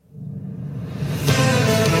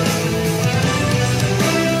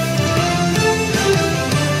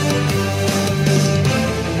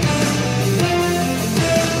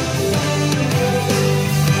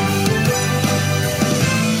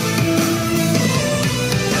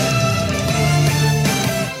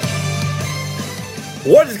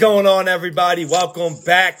going on, everybody? Welcome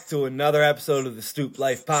back to another episode of the Stoop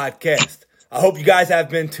Life Podcast. I hope you guys have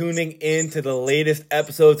been tuning in to the latest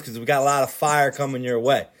episodes because we got a lot of fire coming your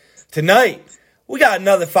way. Tonight, we got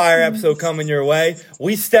another fire episode coming your way.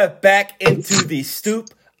 We step back into the Stoop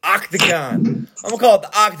Octagon. I'm going to call it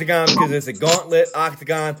the Octagon because it's a gauntlet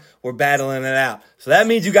octagon. We're battling it out. So that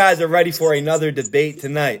means you guys are ready for another debate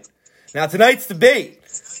tonight. Now, tonight's debate,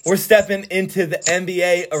 we're stepping into the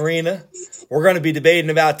NBA arena. We're going to be debating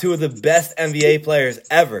about two of the best NBA players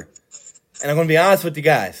ever. And I'm going to be honest with you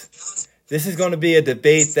guys. This is going to be a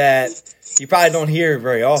debate that you probably don't hear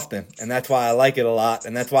very often. And that's why I like it a lot.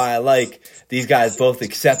 And that's why I like these guys both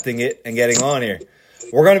accepting it and getting on here.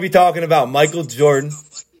 We're going to be talking about Michael Jordan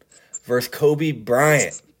versus Kobe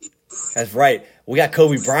Bryant. That's right. We got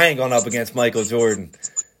Kobe Bryant going up against Michael Jordan.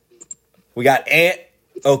 We got Ant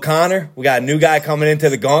O'Connor. We got a new guy coming into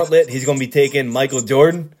the gauntlet. He's going to be taking Michael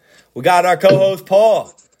Jordan. We got our co-host,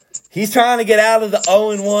 Paul. He's trying to get out of the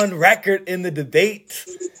 0-1 record in the debate,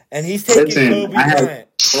 and he's taking Kobe Bryant.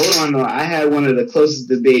 Hold on, though. I had one of the closest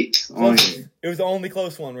debates on here. It was the only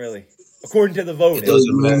close one, really, according to the voting. And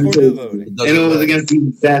it was against the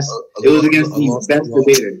best. It was against the best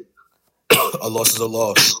debater. A loss is a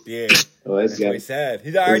loss. Yeah, that's what he said.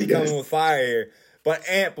 He's already coming with fire here. But,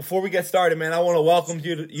 Ant, before we get started, man, I want to welcome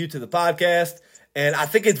you to the podcast. And I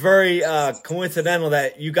think it's very coincidental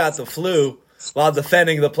that you got the flu while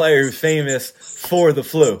defending the player who's famous for the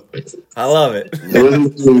flu. I love it. It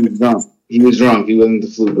wasn't the flu. He was drunk. He was drunk. He wasn't the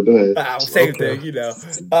flu, but go ahead. Same thing, you know.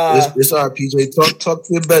 It's all right, PJ. Talk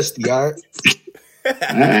to your bestie, all right?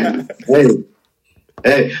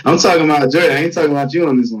 Hey, I'm talking about Jordan. I ain't talking about you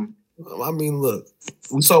on this one. I mean, look.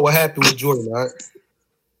 We saw what happened with Jordan, all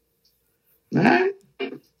right?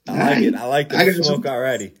 All right. I like the smoke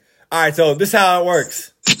already. All right, so this is how it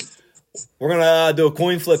works. We're going to do a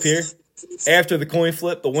coin flip here. After the coin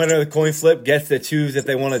flip, the winner of the coin flip gets to choose if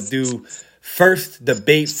they want to do first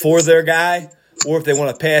debate for their guy or if they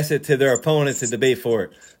want to pass it to their opponent to debate for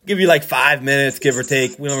it. Give you like 5 minutes, give or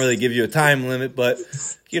take. We don't really give you a time limit, but,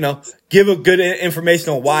 give a good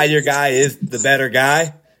information on why your guy is the better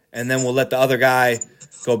guy, and then we'll let the other guy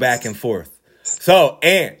go back and forth. So,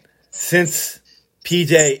 and since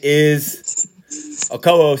PJ is a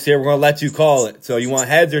co-host here, we're going to let you call it. So you want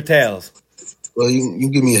heads or tails? Well, you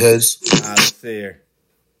give me heads. Let's see here.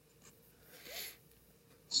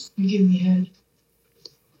 You give me head.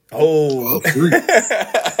 Oh.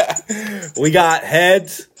 We got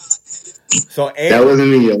heads. So that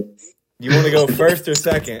wasn't me, yo. You want to go first or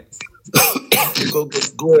second? Go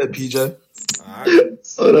ahead, PJ. All right.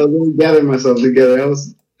 Hold on, let me gather myself together.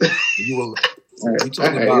 You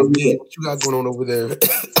talking about me? What you got going on over there?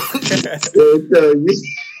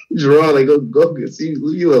 Draw, like go see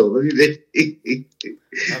Lilo.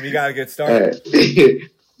 You gotta get started.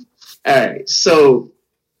 All right. So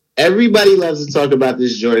everybody loves to talk about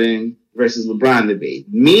this Jordan versus LeBron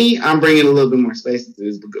debate. Me, I'm bringing a little bit more space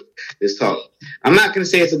to this talk. I'm not gonna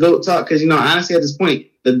say it's a GOAT talk because honestly at this point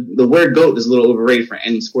the word GOAT is a little overrated for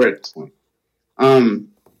any sport at this point.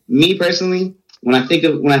 Me personally, when I think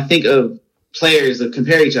of players that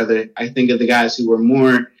compare each other, I think of the guys who were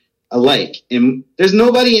more alike. And there's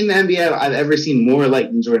nobody in the NBA I've ever seen more alike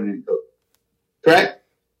than Jordan and Kobe. Correct?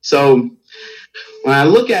 So when I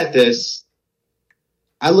look at this,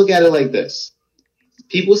 I look at it like this.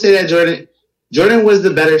 People say that Jordan was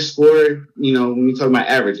the better scorer, when we talk about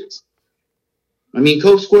averages. I mean,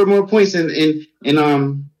 Kobe scored more points in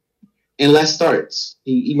less starts.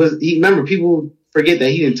 Remember, people forget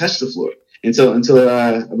that he didn't touch the floor until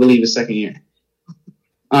I believe his second year.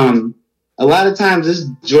 A lot of times this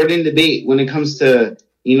Jordan debate, when it comes to,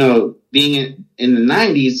 being in the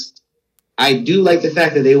 90s, I do like the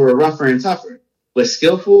fact that they were rougher and tougher. But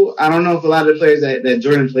skillful, I don't know if a lot of the players that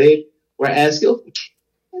Jordan played were as skillful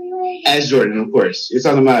as Jordan, of course. You're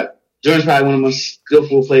talking about Jordan's probably one of the most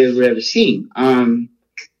skillful players we've ever seen.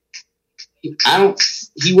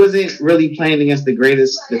 He wasn't really playing against the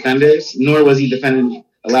greatest defenders, nor was he defending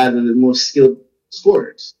a lot of the most skilled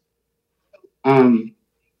scorers.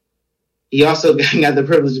 He also got the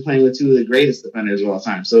privilege of playing with two of the greatest defenders of all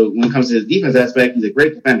time. So when it comes to his defense aspect, he's a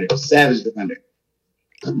great defender, a savage defender.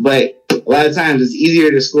 But a lot of times it's easier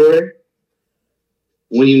to score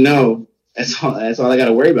when that's all I got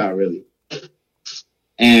to worry about, really.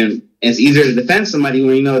 And it's easier to defend somebody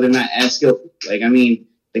when they're not as skillful. The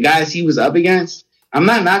guys he was up against, I'm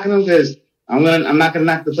not knocking them because I'm not gonna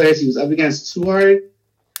knock the players he was up against too hard.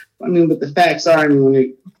 But the facts are, when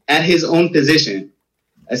you're at his own position,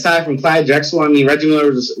 aside from Clyde Drexel, Reggie Miller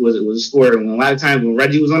was a scorer. And a lot of times when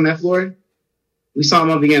Reggie was on that floor, we saw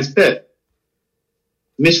him up against Pip.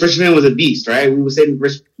 Mitch Richmond was a beast, right? We would say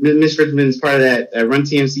Mitch Richmond is part of that Run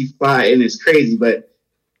TMC squad, and it's crazy. But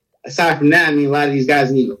aside from that, I mean, a lot of these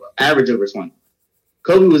guys need average over 20.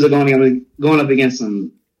 Kobe was going up against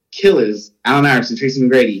some killers: Allen Iverson, Tracy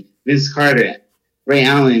McGrady, Vince Carter, Ray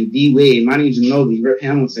Allen, D. Wade, Monty Ginobili, Rip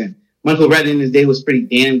Hamilton. Michael Redd in his day was pretty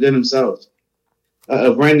damn good himself.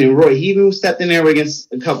 Brandon Roy, he even stepped in there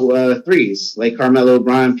against a couple of threes, like Carmelo,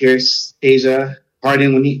 Brian Pierce, Tasia,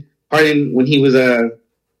 Harden when he was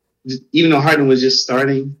even though Harden was just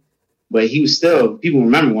starting, but he was still, people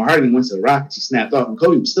remember when Harden went to the Rockets, he snapped off, and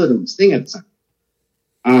Kobe was still doing his thing at the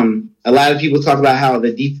time. A lot of people talk about how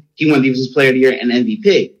he won Defensive Player of the Year and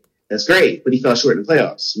MVP. That's great, but he fell short in the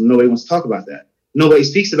playoffs. Nobody wants to talk about that. Nobody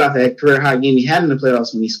speaks about that career high game he had in the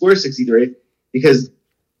playoffs when he scored 63 because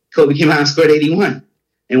Kobe came out and scored 81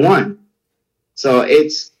 and won. So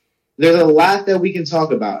there's a lot that we can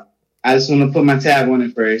talk about. I just want to put my tab on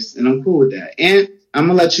it first, and I'm cool with that. And I'm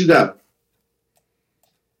going to let you go.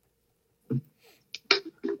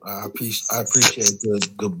 I appreciate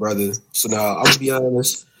good brother. So now, I'm going to be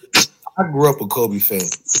honest. I grew up a Kobe fan.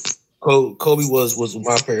 Kobe was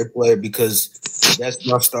my favorite player because that's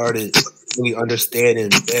when I started really understanding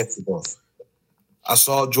basketball. I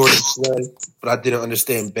saw Jordan play, but I didn't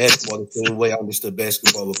understand basketball the same way I understood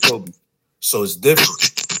basketball with Kobe. So it's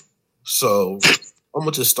different. So I'm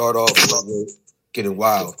going to just start off with getting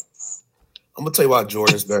wild. I'm going to tell you why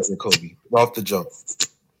Jordan's better than Kobe. Right off the jump.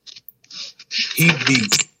 He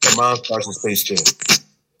beat the Monstars in Space Jam.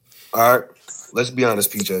 All right? Let's be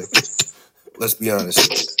honest, PJ. Let's be honest.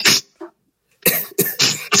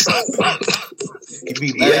 He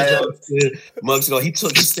beat Larry Johnson, Muggsy. He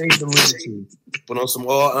saved the league. But on some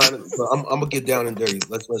all honest, I'm gonna get down and dirty.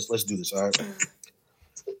 Let's do this, all right?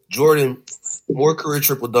 Jordan, more career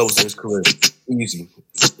triple doubles in his career. Easy.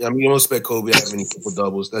 I mean, you don't expect Kobe to have many triple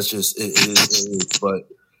doubles. That's just it is. But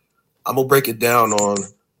I'm gonna break it down on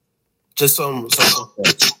just some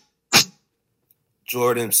facts.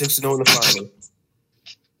 Jordan, 6-0 in the final,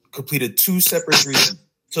 completed 2 separate threes,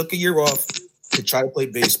 took a year off to try to play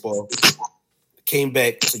baseball, came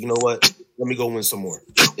back, said, you know what, let me go win some more.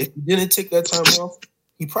 If he didn't take that time off,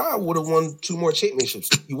 he probably would have won 2 more championships.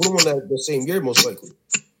 He would have won that the same year, most likely.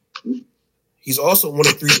 He's also one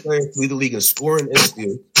of 3 players to lead the league in scoring and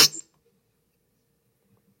steals.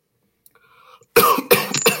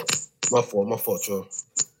 My fault, y'all.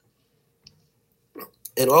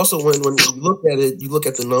 And also, when you look at it, you look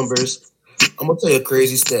at the numbers. I'm going to tell you a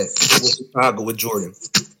crazy stat with Chicago with Jordan.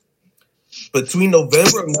 Between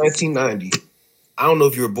November of 1990, I don't know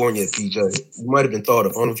if you were born yet, PJ. You might have been thought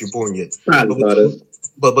of. I don't know if you're born yet.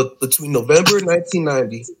 But between November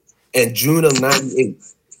 1990 and June of 98,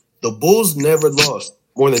 the Bulls never lost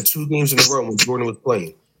more than 2 games in a row when Jordan was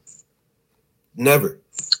playing. Never.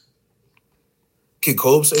 Can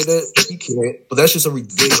Kobe say that? He can't. But that's just a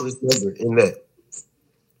ridiculous number in that.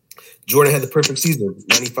 Jordan had the perfect season,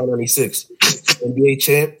 95-96. NBA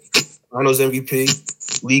champ, Finals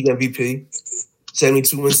MVP, League MVP,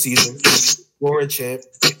 72-win season, scoring champ,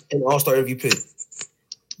 and All-Star MVP.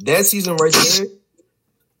 That season right there,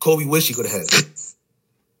 Kobe wished he could have had.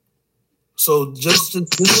 So just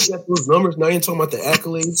look at those numbers. Now you're talking about the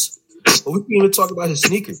accolades, but we can't even talk about his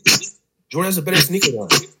sneakers. Jordan has a better sneaker line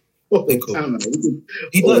than Kobe.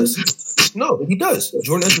 He does. No, he does.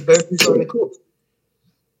 Jordan has a better sneaker line than Kobe.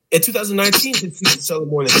 In 2019, his season selling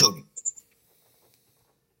more than Kobe.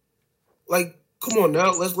 Like, come on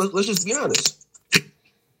now, let's just be honest.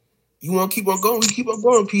 You want to keep on going? We keep on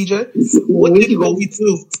going, PJ. What did Kobe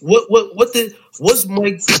do? What's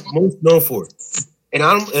Mike most known for? And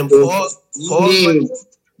pause,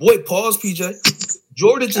 PJ.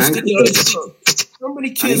 Jordan just sticking out his tongue. How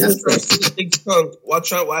many kids was trying to stick his tongue while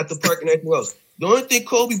at the park and everything else? The only thing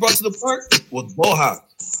Kobe brought to the park was ball hop.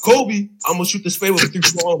 Kobe, I'm gonna shoot this fadeaway with 3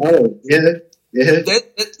 small. Oh, yeah.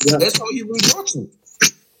 That's how he really brought you.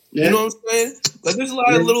 Yeah. You know what I'm saying? Like, there's a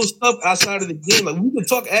lot of little stuff outside of the game. Like, we can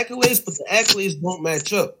talk accolades, but the accolades don't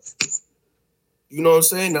match up. You know what I'm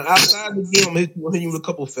saying? Now, outside of the game, I'm hitting you with a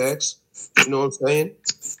couple facts. You know what I'm saying?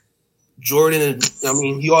 Jordan,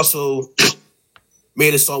 he also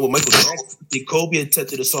made a song with Michael Jackson. Kobe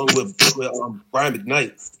attempted a song with Brian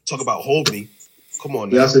McKnight. Talk about Hold Me. Come on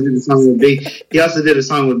now. He also did a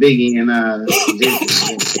song with Biggie and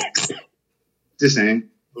just saying.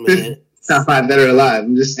 Man. Top 5 better alive.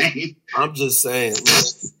 I'm just saying.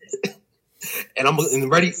 And I'm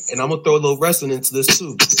gonna throw a little wrestling into this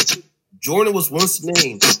too. Jordan was once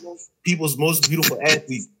named people's most beautiful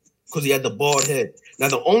athlete because he had the bald head. Now,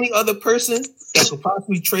 the only other person that could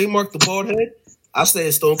possibly trademark the bald head, I say,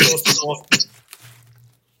 is Stone Cold Steve Austin.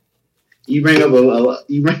 You bring up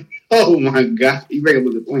Oh my God, you bring up a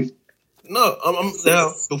good point. No,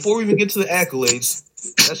 now before we even get to the accolades,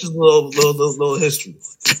 that's just a little history.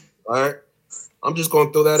 All right, I'm just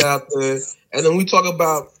gonna throw that out there, and then we talk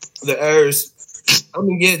about the errors.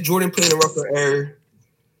 Jordan played a rougher error.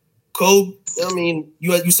 Kobe,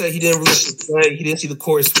 you said he didn't really play. He didn't see the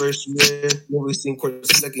court his first year. He didn't really see the court his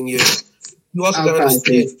second year. You also got to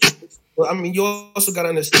understand. You also got to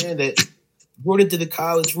understand that Jordan did the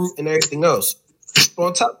college route and everything else. But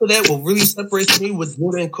on top of that, what really separates me with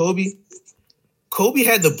Jordan and Kobe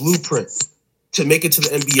had the blueprint to make it to the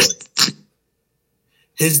NBA.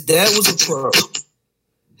 His dad was a pro.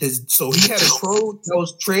 So he had a pro that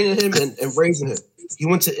was training him and raising him. He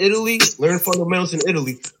went to Italy, learned fundamentals in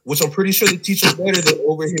Italy, which I'm pretty sure they teach him better than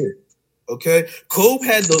over here. Okay? Kobe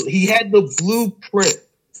had the blueprint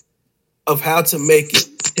of how to make it.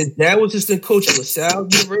 His dad was assistant coach at LaSalle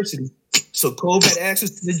University, so Kobe had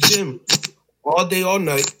access to the gym all day, all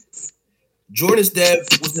night. Jordan's dad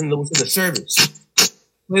was in the service.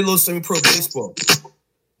 Played a little semi-pro baseball.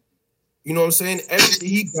 You know what I'm saying? Everything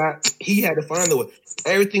he got, he had to find the way.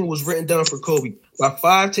 Everything was written down for Kobe. By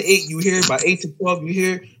 5 to 8, you here. By 8 to 12, you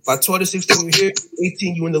here. By 12 to 16, you here.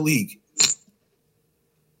 18, you in the league.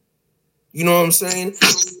 You know what I'm saying?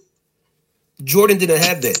 Jordan didn't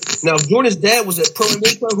have that. Now, if Jordan's dad was at pro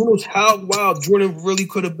baseball, who knows how wild Jordan really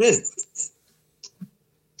could have been.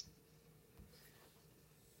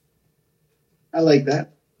 I like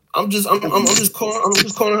that. I'm just calling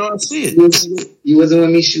how I see it. You wasn't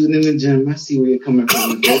with me shooting in the gym. I see where you're coming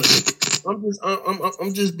from.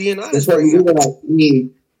 I'm just being honest. That's right.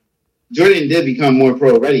 Jordan did become more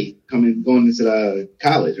pro ready going into the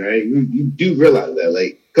college, right? You do realize that.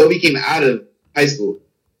 Like, Kobe came out of high school.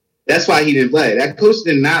 That's why he didn't play. That coach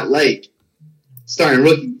did not like starting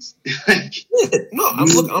rookies. No,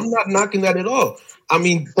 I'm not knocking that at all.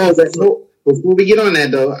 Before we get on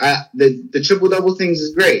that though, the triple double things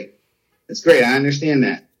is great. It's great. I understand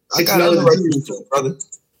that. 6-0 brother.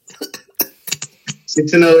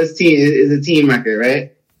 6-0 is a team record,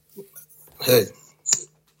 right? Hey,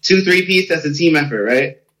 2 3-peats, that's a team effort,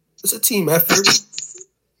 right? It's a team effort.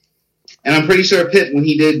 And I'm pretty sure Pitt, when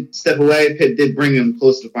he did step away, Pitt did bring him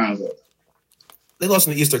close to the finals. They lost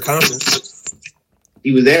in the Eastern Conference.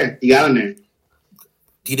 He was there. He got him there.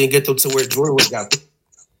 He didn't get them to where Jordan would got them.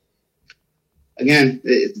 Again,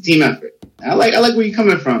 it's a team effort. I like where you're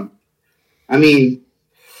coming from.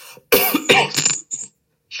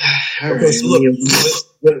 Okay, so look,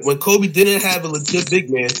 when Kobe didn't have a legit big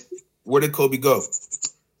man, where did Kobe go?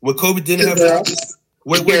 When Kobe didn't have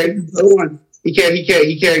he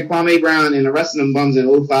carried Kwame Brown and the rest of them bums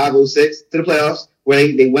in 05, 06 to the playoffs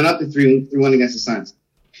where they went up to 3-1 against the Suns.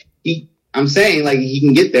 I'm saying, like, he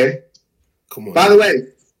can get there. Come on. By the way,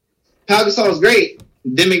 Pau Gasol was great.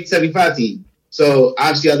 Didn't make the 75 team. So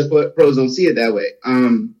obviously other pros don't see it that way.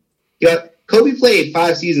 Kobe played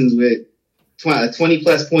 5 seasons with a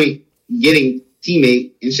 20-plus point getting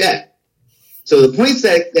teammate in Shaq. So the points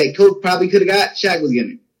that Kobe probably could have got, Shaq was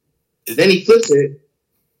getting. Then he flips it.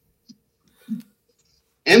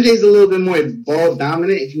 MJ's a little bit more ball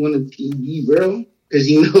dominant if you want to be real, because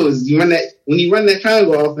he knows when you run that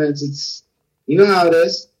triangle offense, it's how it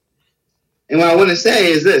is. And what I want to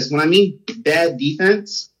say is this: when I mean bad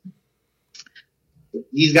defense,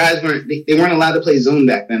 these guys weren't allowed to play zone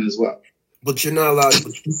back then as well. But you're not allowed.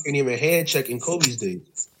 But you can't even hand check in Kobe's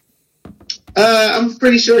days. I'm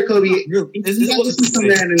pretty sure Kobe. He got to see some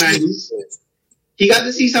of that in the 90s. He got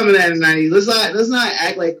to see some of that in the 90s. Let's not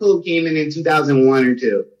act like Kobe came in 2001 or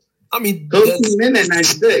 2. Kobe came in at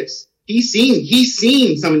 96. He's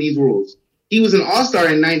seen some of these rules. He was an all-star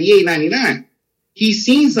in 98, 99. He's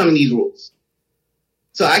seen some of these rules.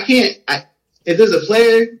 So if there's a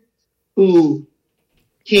player who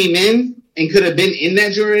came in and could have been in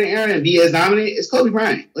that Jordan era and be as dominant, it's Kobe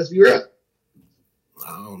Bryant. Let's be real.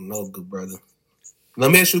 I don't know, good brother.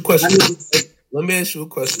 Let me ask you a question.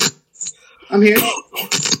 I'm here.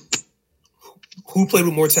 Who played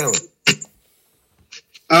with more talent?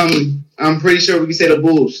 I'm pretty sure we can say the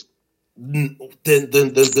Bulls. Than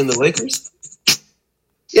the Lakers?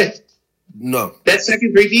 Yeah. No. That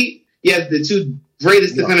second three-peat, you have the 2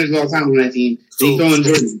 greatest defenders of all time on that team. Then you throw in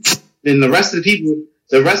Jordan. Then the rest of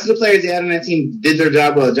the players they had on that team did their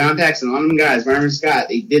job well. John Paxson, all them guys, Byron Scott,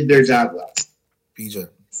 they did their job well. PJ,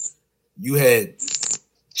 you had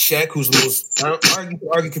Shaq, who's the most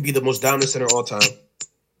argue could be the most dominant center of all time.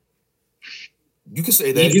 You can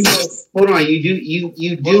say that. Hold on,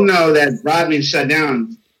 you do know that Rodman shut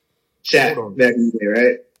down Shaq back in the day,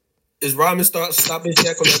 right? Is Rodman stopping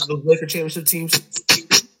Shaq on those Lakers championship teams?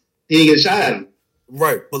 He didn't get a shot at him.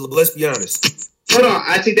 Right, but let's be honest. Hold on,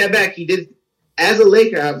 I take that back. He did as a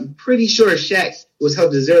Laker, I'm pretty sure Shaq was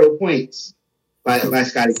held to 0 points by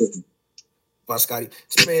Scottie Pippen. By Scottie.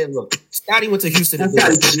 Man, look, Scottie went to Houston.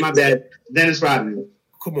 Scottie Pippen, my bad. Dennis Rodman.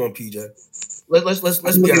 Come on, PJ. Let's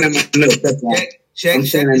be honest. Check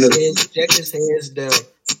his hands down.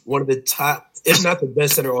 One of the top, if not the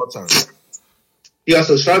best center all time. He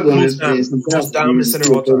also struggled in his dominant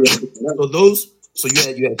center all time. So you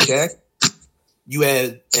had Shaq. You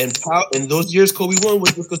had and those years Kobe won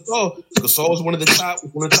with Gasol. Gasol was one of the top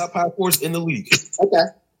power forwards in the league. Okay.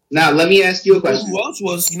 Now let me ask you a question. Who else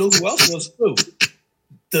was too?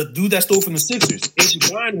 The dude that stole from the Sixers. Andrew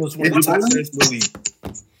Bynum was one of the top centers in the league.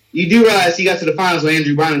 You do realize he got to the finals with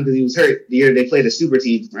Andrew Bynum because he was hurt the year they played a super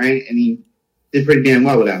team, right? And he did pretty damn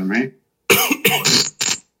well without him, right?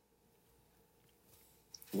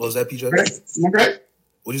 What was that, PJ? Am I correct?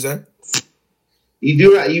 What'd you say? You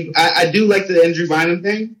do. I do like the Andrew Bynum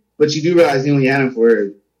thing, but you do realize he only had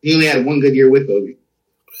one good year with Kobe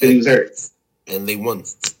because he was hurt, and they won.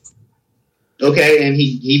 Okay, and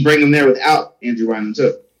he bring him there without Andrew Bynum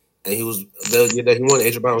too. And he was the year that he won.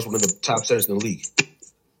 Andrew Bynum was one of the top centers in the league.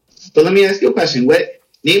 But let me ask you a question.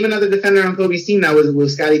 Name another defender on Kobe's team that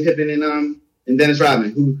was Scottie Pippen and Dennis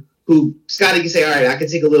Rodman, who Scottie can say, all right, I can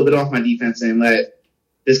take a little bit off my defense and let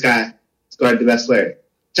this guy guard the best player.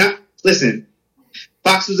 John, listen,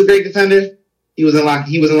 Fox was a great defender. He wasn't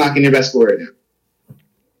locking your best scorer down.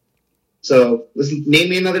 So listen, name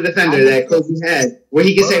me another defender that Kobe had where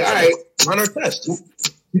he can say, all right, Ron Artest.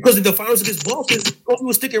 Because in the finals against Boston, Kobe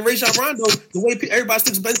was sticking Rajon Rondo the way everybody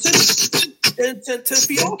sticks Ben Simmons 10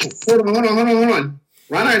 feet off him. Hold on.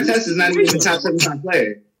 Ron Artest is not even the top 7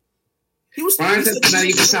 player. Ron Artest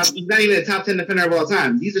is not even a top 10 defender of all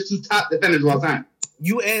time. These are 2 top defenders of all time.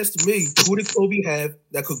 You asked me, who did Kobe have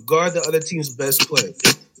that could guard the other team's best player?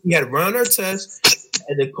 He had Ron Artest,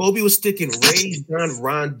 and then Kobe was sticking Rajon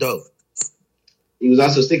Rondo. He was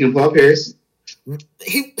also sticking Paul Pierce.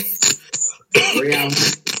 He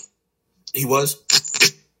was.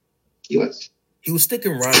 He was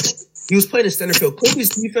sticking Rondo. He was playing in center field. Kobe's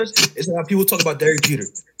defense is how people talk about Derek Jeter.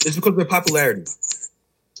 It's because of their popularity.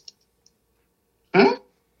 Huh?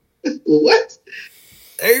 What?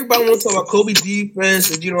 Everybody want to talk about Kobe's defense,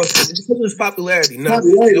 and it's because of his popularity. No,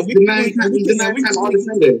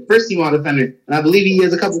 first team all defender, and I believe he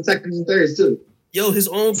has a couple of seconds and thirds too. Yo, his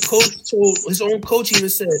own coach even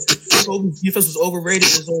said Kobe's defense was overrated in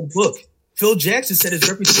his own book. Phil Jackson said his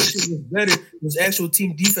reputation was better than his actual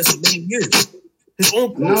team defense in many years. His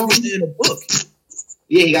own coach wrote it in a book.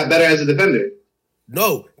 Yeah, he got better as a defender.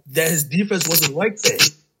 No, that his defense wasn't like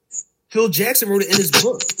that. Phil Jackson wrote it in his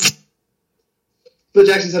book. Phil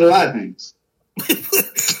Jackson said a lot of things. But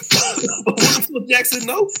what did Phil Jackson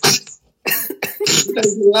know? He said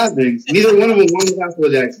a lot of things. Neither one of them won without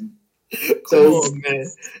Phil Jackson. Come on, man.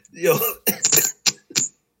 Yo.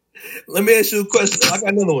 Let me ask you a question. I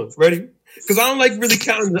got another one. Ready? Because I don't really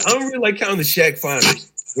counting the Shaq finals.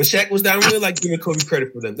 When Shaq was down, I really like giving Kobe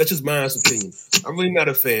credit for them. That's just my honest opinion. I'm really not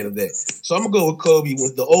a fan of that. So I'm going to go with Kobe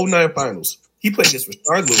with the 2009 finals. He played against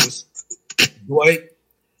Rashard Lewis, Dwight,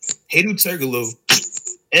 Hedo Turkoglu,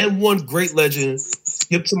 and one great legend,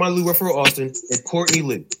 Skip to my Lou Ruffalo Austin, and Courtney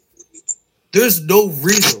Lee. There's no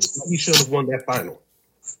reason why he should have won that final.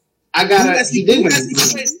 He did win.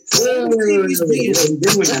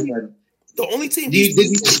 The only team.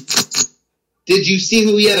 Did you see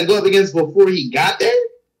who he had to go up against before he got there?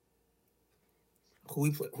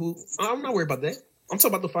 Who? I'm not worried about that. I'm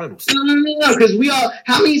talking about the finals. No. Because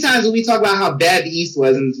how many times did we talk about how bad the East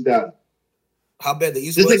was in 2000? How bad the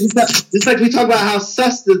East was? Just like we talk about how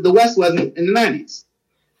sus the West was in the 90s.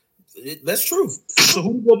 That's true. So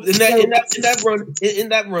who go in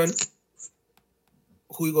that run?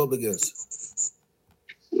 Who you go up against?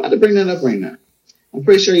 I'm about to bring that up right now. I'm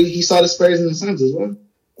pretty sure he saw the Spurs and the Suns as well.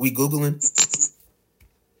 We Googling.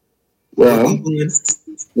 Well,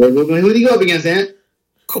 we're Googling. Who did he go up against, Ant?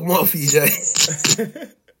 Come on, PJ.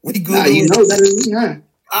 We Googling. Nah, you know better than me,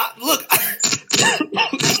 huh? Look.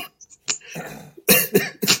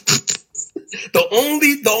 The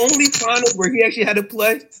only finals where he actually had to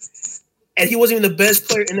play, and he wasn't even the best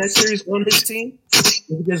player in that series on his team,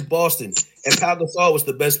 was against Boston. And Pau Gasol was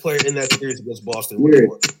the best player in that series against Boston.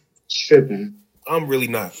 You're tripping. I'm really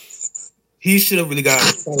not. He should have really got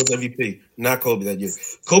Finals MVP, not Kobe that year.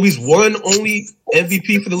 Kobe's one only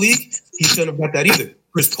MVP for the league. He shouldn't have got that either.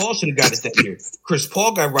 Chris Paul should have got it that year. Chris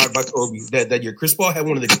Paul got robbed by Kobe that year. Chris Paul had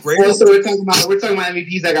one of the greatest. So we're talking about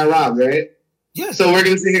MVPs that got robbed, right? Yeah. So we're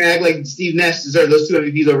going to sit here and act like Steve Nash deserved those 2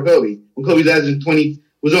 MVPs over Kobe. When Kobe's averaging 28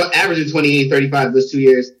 and 35 those 2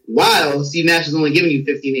 years, while Steve Nash is only giving you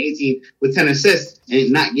 15 and 18 with 10 assists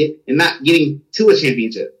and not getting to a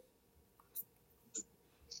championship.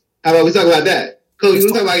 How about we talk about that? Kobe, we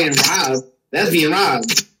talk about getting robbed. That's being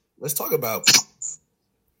robbed. Let's talk about.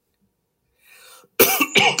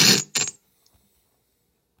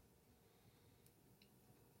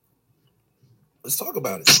 Let's talk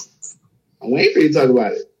about it. I'm waiting for you to talk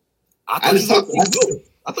about it. I thought you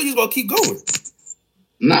was about to keep going.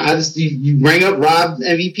 Nah, you bring up robbed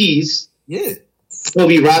MVPs. Yeah.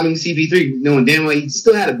 Kobe robbing CP3, knowing damn well he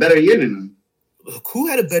still had a better year than him. Who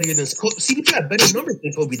had a better year than CP3? Had better numbers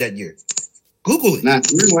than Kobe that year. Google it. Not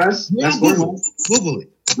West. Google it.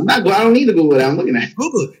 I don't need to Google it. I'm looking at it.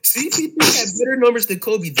 Google it. CP3 had better numbers than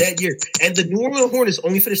Kobe that year. And the New Orleans Hornets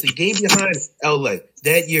only finished a game behind LA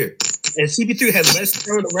that year. And CP3 had less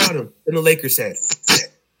talent around him than the Lakers had.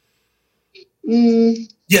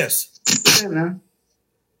 Yes.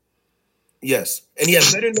 Yes. And he had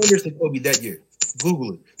better numbers than Kobe that year.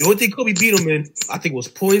 Google it. The only thing Kobe beat him in, I think, was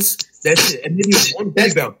points. That's it. And maybe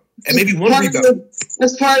one rebound.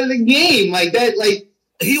 That's part of the game. Like that,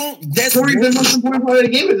 that's Kobe's the most important part of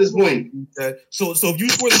the game at this point. So if you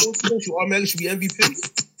score the most points, you automatically should be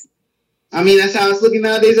MVP. I mean, that's how it's looking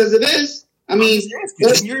nowadays as it is. I mean, in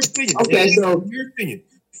your opinion. Okay, in your opinion.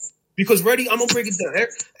 Because I'm gonna break it down.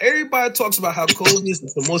 Everybody talks about how Kobe is one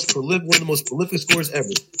of the most prolific scorers ever.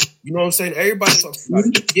 You know what I'm saying? Everybody talks about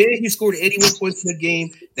it. Yeah, he scored 81 points in the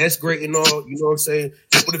game. That's great and all. You know what I'm saying?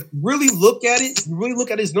 But if you really look at it,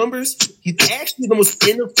 his numbers, he's actually the most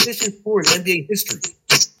inefficient scorer in NBA history.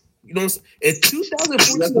 You know what I'm saying?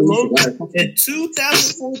 In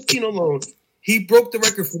 2014 alone, he broke the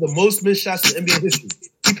record for the most missed shots in NBA history.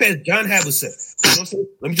 He passed John Havlicek. You know what I'm saying?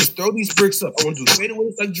 Let me just throw these bricks up. I want to do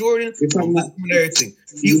fadeaways like Jordan. And everything.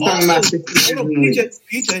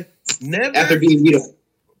 PJ, never. After being beat up.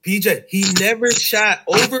 PJ, he never shot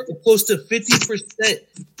over or close to 50%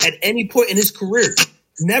 at any point in his career.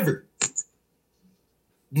 Never.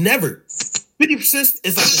 50% is like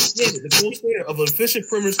the standard, the gold standard of an efficient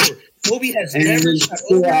perimeter scorer. Kobe has never shot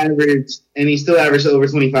over. And he still averaged over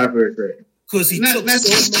 25 for a career. Because he took so many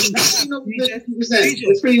shots.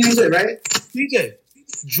 That's pretty damn good, right? PJ,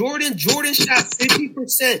 Jordan shot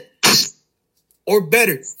 50% or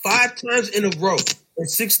better 5 times in a row and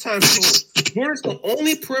 6 times total. Jordan's the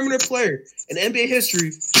only perimeter player in NBA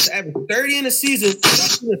history to average 30 in a season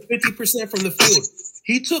without shooting 50% from the field.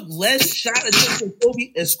 He took less shot attempts than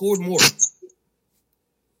Kobe and scored more.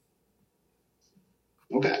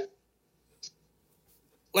 Okay.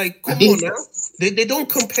 Like, come on now. They don't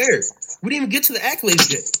compare. We didn't even get to the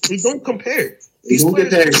accolades yet. They don't compare.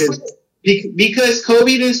 Because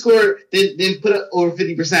Kobe didn't put up over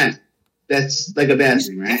 50%. That's like a bad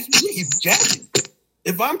thing, right? He's jacking.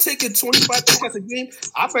 If I'm taking 25 shots a game,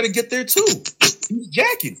 I better get there too. He's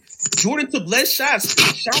jacking. Jordan took less shots,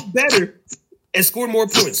 shot better, and scored more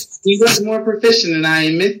points. He was more proficient, and I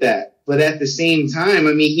admit that. But at the same time,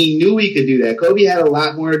 I mean, he knew he could do that. Kobe had a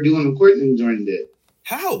lot more to do on the court than Jordan did.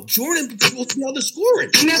 How? Jordan was supposed to be able to score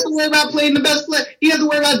it. He didn't have to worry about playing the best player. He had to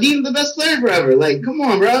worry about being the best player forever. Like, come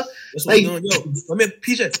on, bro. That's what we're doing. Yo, I mean,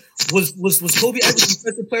 PJ, was Kobe ever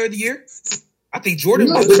Defensive Player of the Year? I think Jordan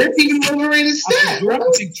was. But that's even an overrated stat, bro. I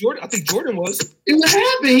think Jordan was. What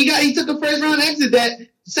happened? He took a second round exit that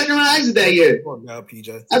year. Come on now, PJ.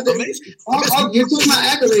 You're talking about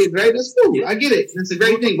accolades, right? That's cool. I get it. That's a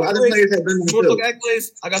great thing. But other players have done that. You want to talk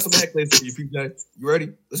accolades? I got some accolades for you, PJ. You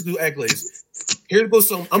ready? Let's do accolades. Here goes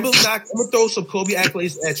some. I'm gonna throw some Kobe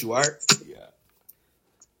accolades at you. All right. Yeah.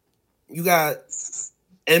 You got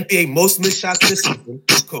NBA most missed shots this season,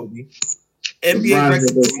 Kobe. NBA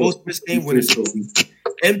record for most missed game winners, Kobe.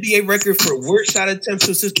 NBA record for worst shot attempts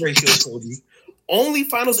to assist ratio, Kobe. Only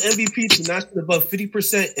Finals MVP to not shoot above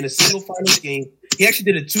 50% in a single Finals game. He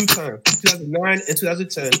actually did it 2 times, 2009 and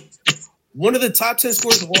 2010. One of the top 10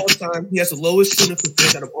 scorers of all time. He has the lowest shooting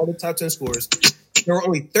percentage out of all the top 10 scorers. There were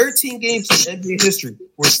only 13 games in NBA history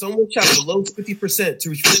where someone shot below 50% to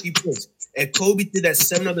reach 50 points. And Kobe did that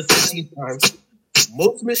 7 out of 13 times.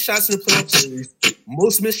 Most missed shots in the playoff series.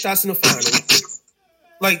 Most missed shots in the finals.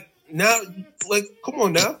 Come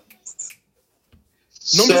on now.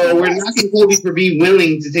 So we're knocking Kobe for being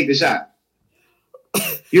willing to take the shot.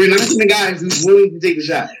 You're knocking the guy who's willing to take the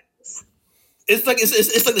shot. It's like the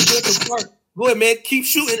Jurassic Park. Go ahead, man. Keep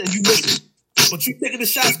shooting and you miss it. But you taking the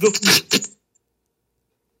shots, good for you.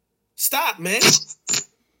 Stop, man.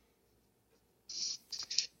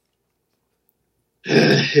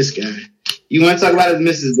 This guy. You want to talk about his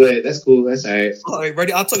misses, but that's cool. That's all right. All right,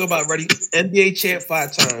 ready? I'll talk about ready. NBA champ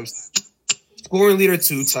 5 times. Scoring leader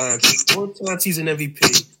 2 times. 4 times he's an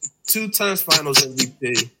MVP. 2 times Finals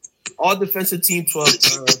MVP. All defensive team 12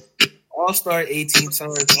 times. All-Star 18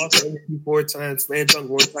 times. All-Star MVP 4 times. Slam dunk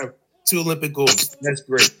 1 time. 2 Olympic golds. That's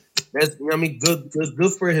great. That's I mean, good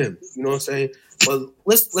for him. You know what I'm saying? But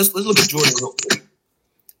let's look at Jordan real quick.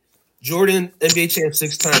 Jordan, NBA champ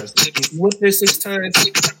 6 times. He went there 6 times.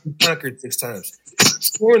 He conquered 6 times.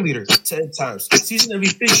 Scoring leader 10 times. Season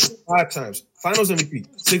MVP 5 times. Finals MVP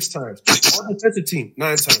 6 times. All defensive team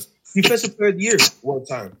 9 times. Defensive player of the year 1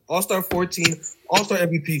 time. All-Star 14. All-Star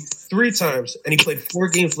MVP 3 times. And he played 4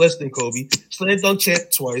 games less than Kobe. Slam dunk champ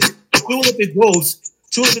twice. 2 Olympic golds.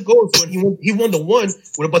 2 Olympic golds when he won the one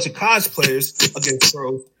with a bunch of college players against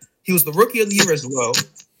pros. He was the rookie of the year as well.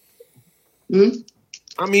 Mm-hmm.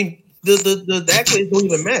 I mean, the accolades don't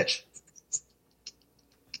even match.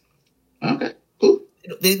 Okay, cool.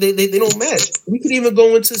 They don't match. We could even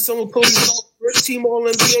go into some of Kobe's first team All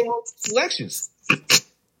NBA selections.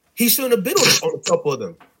 He shouldn't have been on a couple of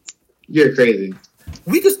them. You're crazy.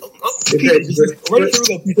 We could. For 10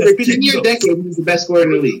 year decade, he was the best scorer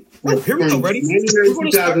in the league. Here we go. Ready?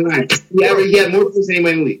 2009. He had more points than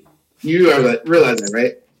anyone in the league. You realize that,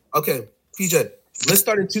 right? Okay, PJ. Let's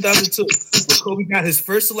start in 2002 when Kobe got his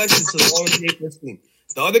first selection to the All NBA first team.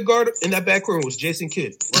 The other guard in that backcourt was Jason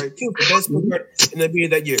Kidd, right? He was the best guard in the NBA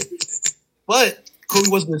that year. But Kobe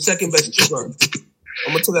wasn't the second best guard.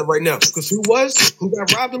 I'm gonna tell that right now. Because who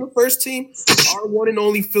got robbed on the first team? Our one and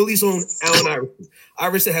only Philly's own Allen Iverson.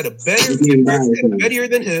 Iverson had a better year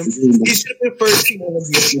than him. He should have been first team on the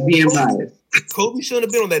NBA. Kobe shouldn't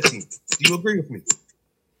have been on that team. Do you agree with me?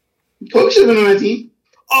 Kobe should have been on that team.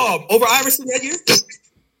 Oh, over Iverson that year?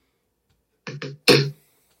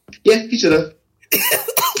 Yeah, he should have.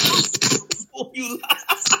 Oh, you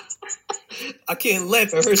I can't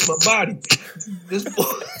laugh. It hurts my body. This boy.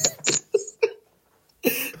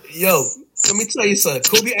 Yo, let me tell you something.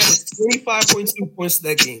 Kobe averaged 25.2 points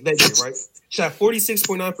that year, right? Shot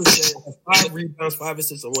 46.9%, had 5 rebounds, 5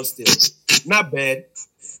 assists, and 1 steal. Not bad.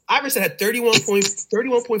 Iverson had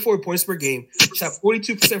 31.4 points per game, shot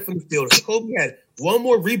 42% from the field. Kobe had 1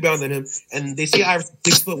 more rebound than him, and they say Iverson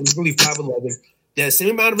 6 foot was really 5'11". They had the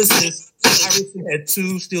same amount of assists. Iverson had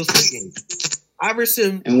 2 steals per game.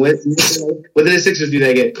 Iverson. And what did the Sixers do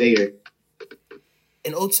that year?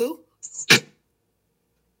 In 02?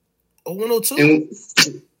 01-02?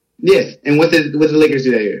 And what did the Lakers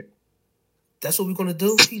do that year? That's what we're gonna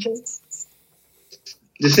do, PJ.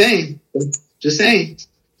 Just saying.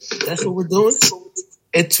 That's what we're doing.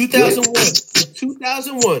 In 2001,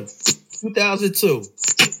 2002.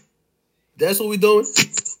 That's what we're doing.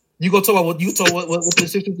 You gonna talk about what the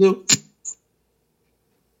Sixers do?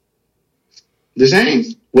 The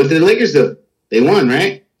same. What did the Lakers do? They won,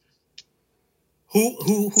 right?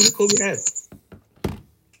 Who did Kobe have?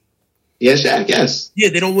 Yeah, Shaq, yes. Yeah,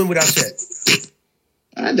 they don't win without Shaq.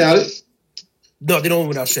 I doubt it. No, they don't win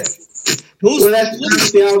without Shaq.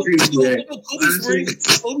 Honestly, I'll agree with you there. Kobe's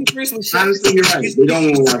rings with Shaq. Honestly, you're right. They don't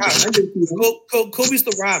win without Shaq. Kobe's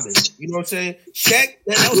the Robin. You know what I'm saying? Shaq,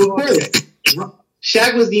 that was Shaq.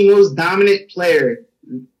 Shaq was the most dominant player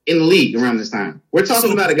in the league around this time. We're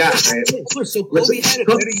talking about a guy, right? So Kobe had a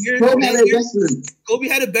better year. Kobe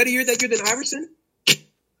had a better year that year than Iverson? I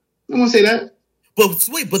won't say that. But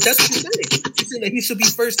wait, that's what you're saying. You're saying that he should be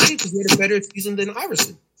first team because he had a better season than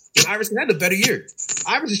Iverson. And Iverson had a better year.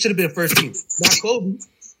 Iverson should have been first team, not Kobe.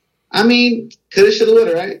 I mean, coulda, shoulda,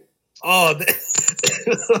 woulda, right? Oh,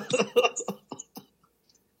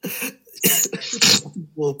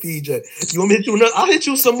 well, PJ, you want me to hit you another? I'll hit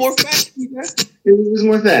you with some more facts, PJ. It was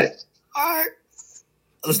more facts. All right.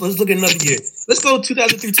 Let's look at another year. Let's go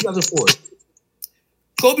 2003, 2004.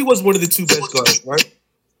 Kobe was one of the 2 best guards, right?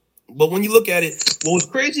 But when you look at it, what was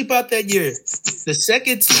crazy about that year, the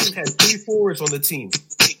second team had 3 forwards on the team.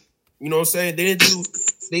 You know what I'm saying? They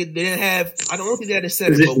didn't have, I don't think they had a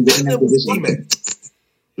center, but one of them was T-Mac.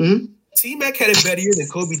 Mm-hmm. T-Mac had a better year than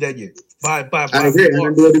Kobe that year. By I agree. I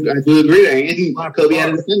do agree. Kobe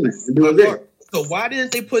had a defender. I do agree. So why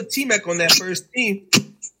didn't they put T-Mac on that first team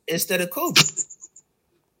instead of Kobe?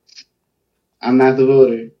 I'm not the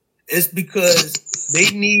voter. It's because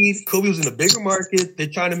Kobe was in a bigger market. They're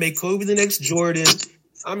trying to make Kobe the next Jordan.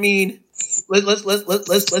 I mean,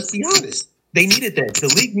 let's be honest. They needed that. The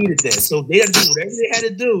league needed that. So they had to do whatever they had to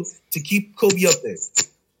do to keep Kobe up there.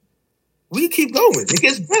 We keep going. It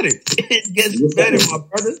gets better. It gets better, my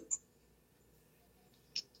brother.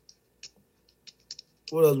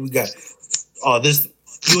 What else we got? Oh, this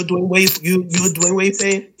you a Dwayne Wade? You a Dwayne Wade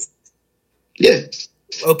fan? Yeah.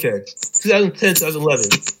 Okay. 2010, 2011.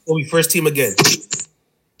 Kobe first team again.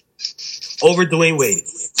 Over Dwayne Wade.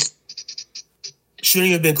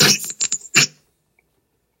 Shouldn't even been close.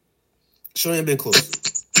 Shouldn't have been close.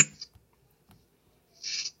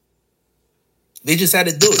 They just had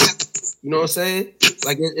to do it. You know what I'm saying?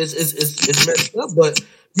 Like it's messed up, but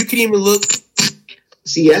you can even look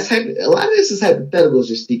See, a lot of this is hypotheticals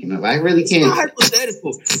you're speaking of. I really can't. It's not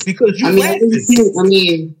hypothetical because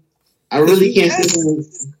you. I really can't say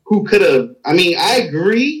who could have. I mean, I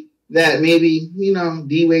agree that maybe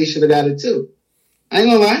D Wade should have got it too. I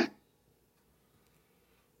ain't gonna lie,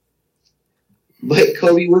 but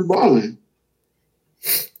Kobe was balling.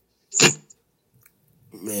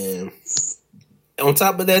 Man. On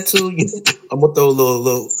top of that too, I'm gonna throw a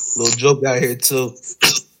little joke out here too.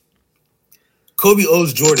 Kobe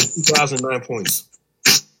owes Jordan 2,009 points.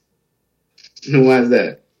 Why is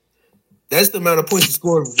that? That's the amount of points he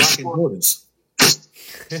scored rocking Jordans.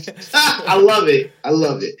 I love it.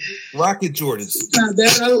 Rocket Jordans. It's not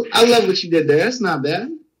bad. I love what you did there. That's not bad.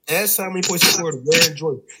 That's how many points he scored wearing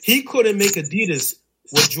Jordan. He couldn't make Adidas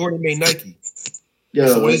what Jordan made Nike. Yo,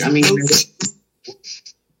 so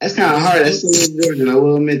that's kind of hard. That's still Jordan. I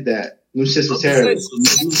will admit that. Them shits were terrible.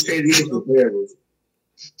 These crazy shits were terrible.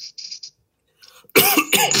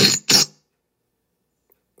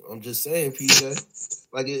 I'm just saying, PJ.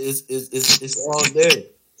 Like it's all there.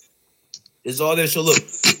 It's all there. So look,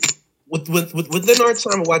 within our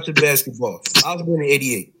time of watching basketball, I was born in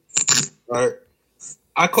 '88. All right,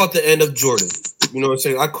 I caught the end of Jordan. You know what I'm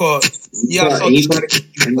saying? I caught. Yeah, I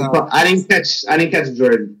didn't catch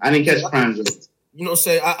Jordan. I didn't catch prime Jordan. You know what I'm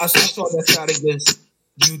saying? I saw that side against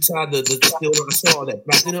Utah. I saw that,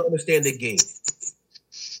 but I didn't understand the game.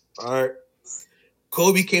 All right.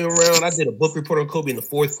 Kobe came around. I did a book report on Kobe in the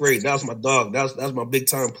 4th grade. That was my dog. That was my big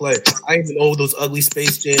time player. I didn't even know those ugly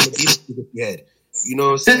Space Jam Adidas he had. You know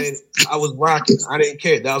what I'm saying? I was rocking. I didn't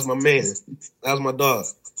care. That was my man. That was my dog.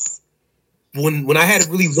 When I had to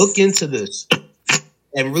really look into this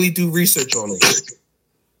and really do research on it,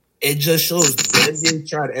 it just shows the NBA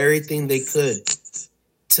tried everything they could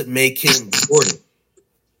to make him Jordan.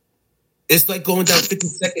 It's like going down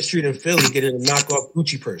 52nd Street in Philly getting a knockoff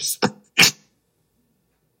Gucci purse.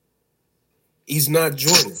 He's not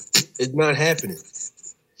Jordan. It's not happening.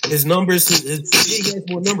 His numbers, he has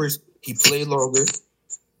more numbers. He played longer.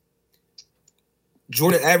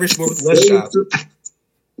 Jordan averaged more with less shots.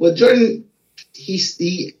 Well, Jordan, he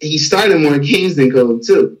started more games than Kobe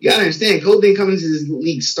too. You gotta understand, Kobe didn't come into this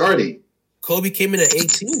league starting. Kobe came in at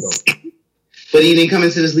 18 though. But he didn't come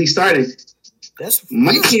into this league starting.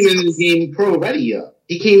 Mike came into this game pro ready up.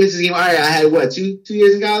 He came into this game. All right, I had what 2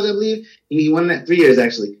 years in college, I believe. He won that 3 years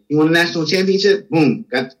actually. He won a national championship. Boom,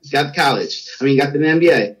 got college. Got the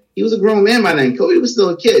NBA. He was a grown man by then. Kobe was still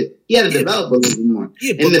a kid. He had to develop a little bit more.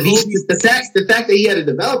 Yeah, and the fact that he had to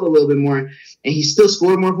develop a little bit more, and he still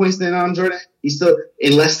scored more points than Jordan. He still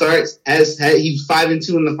in less starts he's 5-2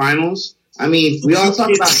 in the finals. I mean, we all talk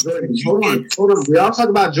about Jordan. Hold on. We all talk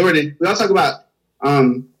about Jordan. We all talk about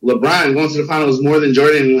LeBron going to the finals more than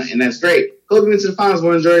Jordan, and that's great. Kobe went to the finals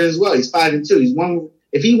more than Jordan as well. He's 5-2. He's one.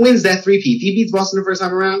 If he wins that 3-peat, if he beats Boston the first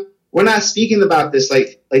time around, we're not speaking about this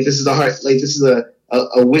like this is a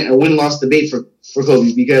win-loss debate for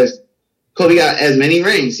Kobe, because Kobe got as many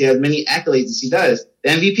rings, he has many accolades as he does. The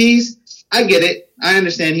MVPs, I get it. I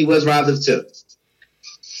understand he was robbed of 2.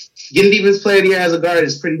 Getting Defensive Player of the Year as a guard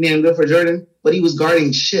is pretty damn good for Jordan, but he was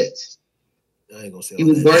guarding shit. I ain't gonna say he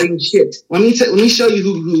was guarding shit. Let me show you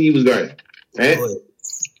who he was guarding. Right?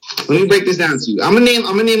 Let me break this down to you. I'm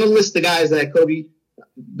gonna name a list of guys that Kobe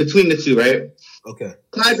between the two, right? Okay.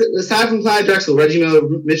 Aside from Clyde Drexel, Reggie Miller,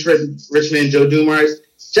 Mitch Richmond, Joe Dumars,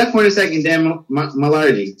 Jeff Hornacek, and Dan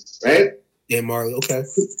Malarkey, right? Dan Malarkey, okay.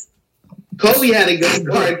 Kobe had a good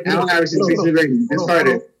guard. Allen Iverson, Tracy McGrady, Vince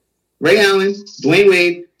Carter, Ray Allen, Dwayne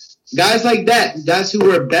Wade, guys like that, guys who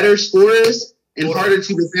were better scorers and harder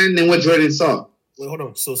to defend than what Jordan saw. Wait, hold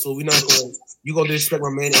on. So we're not going. You gonna disrespect my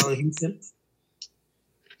man Allen Houston?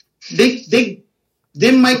 They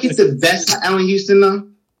didn't Mike get the best of Allen Houston though.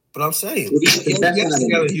 But I'm saying, I'm not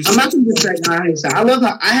going to disrespect Allen Houston. I love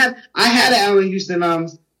how I had an Allen Houston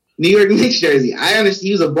New York Knicks jersey. I understand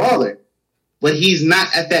he was a baller, but he's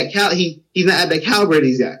not at that he's not at the caliber of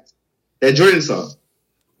these guys that Jordan saw.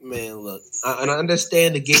 Man, look, I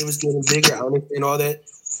understand the game is getting bigger. I understand all that,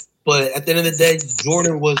 but at the end of the day,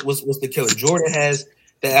 Jordan was the killer. Jordan has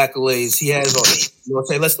the accolades. He has all. You know what I'm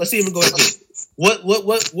saying? Let's see him go.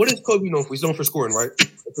 What is Kobe known for? He's known for scoring, right?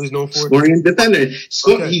 That's what he's known for. Scoring and defending.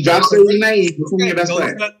 Okay. He drops every night. He's becoming your best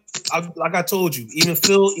player. Like I told you, even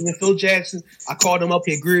Phil Jackson, I called him up.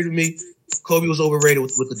 He agreed with me. Kobe was overrated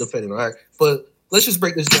with the defending. All right, but let's just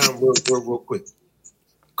break this down real quick.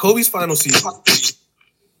 Kobe's final season,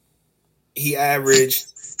 he averaged.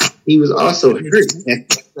 He was also hurt.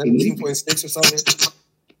 17.6 or something.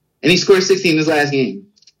 And he scored 16 in his last game.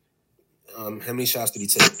 How many shots did he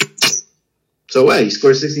take? So what? He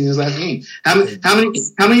scored 16 in his last game. How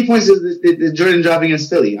many points did Jordan drop against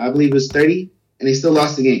Philly? I believe it was 30 and they still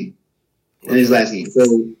lost the game in his last game.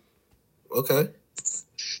 So okay.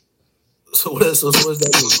 So what does that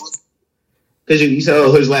mean? Because you said,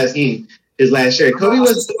 his last game, his last shirt. Kobe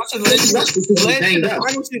was the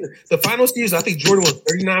final season. I think Jordan was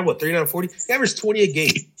 39-40. He averaged 20 a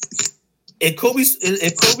game. And Kobe.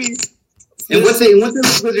 And what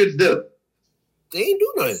the Wizards do? They ain't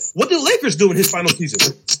do nothing. What did Lakers do in his final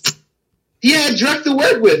season? He had Drake to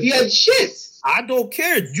work with. He had shit. I don't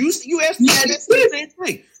care. You asked me the same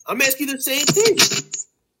thing. I'm asking you the same thing.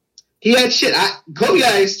 He had shit. Kobe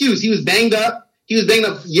got an excuse. He was banged up. He was banged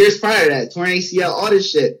up years prior to that. Torn ACL, all this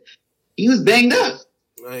shit. He was banged up.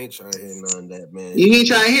 I ain't trying to hear none of that, man. You ain't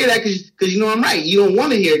trying to hear that because you know I'm right. You don't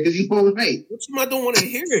want to hear it because you know I'm right. What you mean I don't want to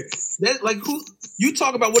hear it? That like who you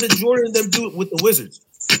talk about? What did Jordan and them do with the Wizards?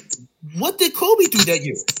 What did Kobe do that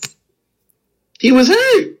year? He was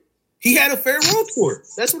hurt. He had a farewell tour.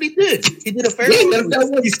 That's what he did. He did a farewell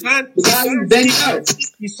tour. He signed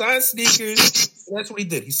sneakers. And that's what he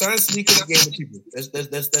did. He signed sneakers and gave them to people. That's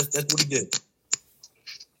what he did.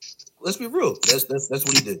 Let's be real. That's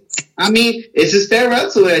what he did. I mean, it's his farewell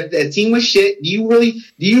tour. That team was shit. Do you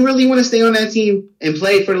really want to stay on that team and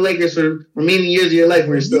play for the Lakers for remaining years of your life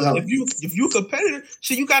when you're still healthy? If you a competitor,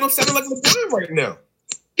 shit, you got him sounding like LeBron right now.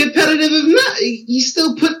 Competitive is not. He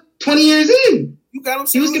still put 20 years in. You got him.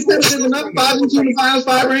 He was competitive enough. 5-2 in the finals,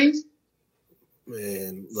 5 rings.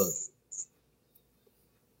 Man, look.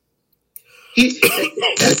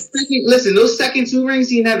 Listen, those second 2 rings,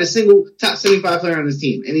 he didn't have a single top 75 player on his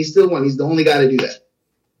team, and he still won. He's the only guy to do that.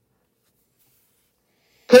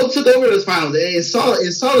 Kobe took over those finals and saw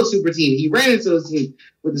the super team. He ran into those teams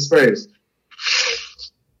with the Spurs.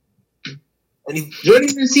 Jordan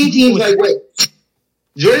didn't see teams like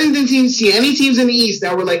Jordan didn't see any teams in the East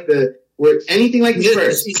that were anything like the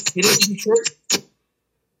Spurs. He didn't see Detroit.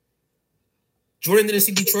 Jordan didn't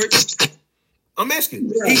see Detroit. I'm asking.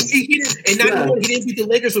 Yeah. He didn't, and not he didn't beat the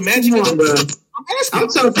Lakers with Magic. I'm asking. I'm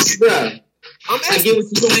telling you, bro. I'm asking.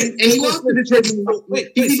 And he lost to Detroit.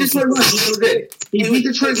 He beat Detroit once. He beat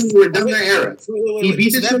Detroit when we were done their era. He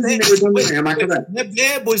beat Detroit when they were done their era. Am I correct? That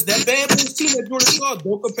bad boys team that Jordan saw,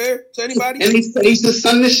 don't compare to anybody. And they used to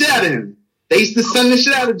sun the shit out of him. They used to sun the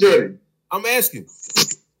shit out of Jordan. I'm asking.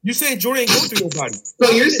 You saying Jordan ain't going through nobody? So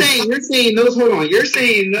you're saying those. Hold on. You're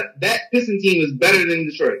saying that Piston team is better than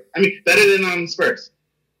Detroit. I mean, better than Spurs.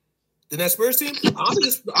 Than that Spurs team? I don't think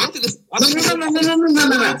it's. No.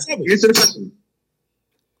 Answer the question.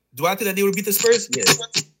 Do I think that they would beat the Spurs? Yes.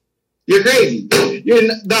 You're crazy.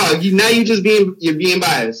 Now you're being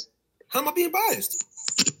biased. How am I being biased?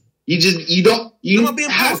 I'm not being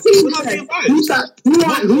biased. Who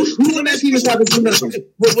won that team stopping Tony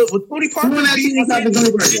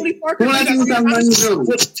Parker?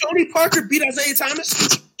 With Tony Parker beat Isaiah Thomas?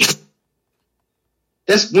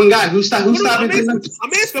 That's one guy who stopped Tim Duncan.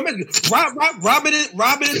 I'm asking. Robin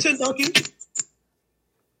and Tim Duncan.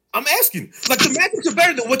 I'm asking. Like the matchups are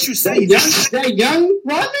better than what you say. That young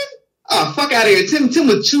Robin? Oh, fuck out of here. Tim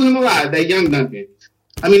would chew him alive. That young Duncan.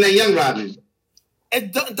 I mean that young Robin.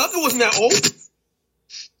 And Duncan wasn't that old.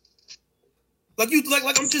 Like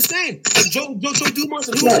I'm just saying. Like Joe Dumars.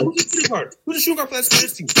 Who's the shooting guard? Who's the shooting guard for that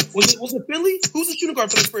Spurs team? Was it Finley? Who's the shooting guard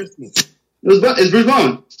for that Spurs team? It's Bruce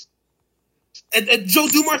Bowen. And Joe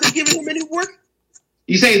Dumars ain't giving him any work?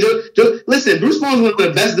 You saying Joe? Listen, Bruce Bowen's one of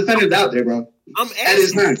the best defenders out there, bro. I'm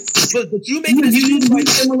asking. But you make it seem like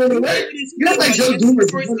you're not like Joe Dumars.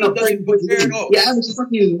 Yeah, I was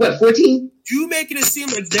fucking 14. You making it seem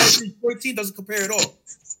like that 14 doesn't compare at all.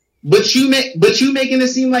 But you making it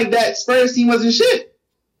seem like that Spurs team wasn't shit.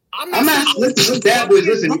 I'm not. Listen, those bad boys.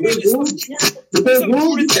 Listen, the bad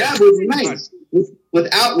boys were nice.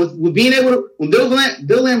 With being able to, when Bill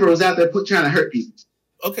Lambert was out there trying to hurt people.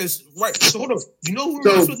 Okay, right. So hold on. You know who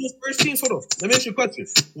was those first teams? Hold on. Let me ask you a question.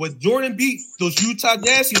 When Jordan beat those Utah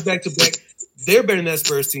Jazz teams back to back, they're better than that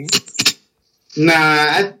Spurs team.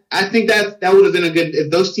 Nah, I think that would have been a good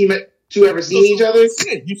if those two ever seen each other. I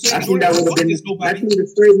think that would have been. I think the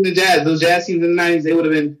Spurs and the Jazz, those Jazz teams in the '90s, that would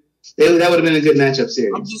have been a good matchup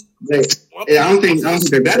series. I don't think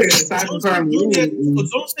they're better. Aside from Karl Malone, but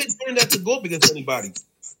don't say Jordan that to go up against anybody.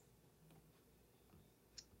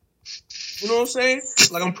 You know what I'm saying?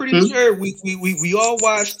 Like I'm pretty sure we all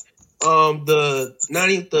watched the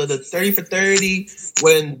 30 for 30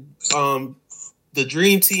 when the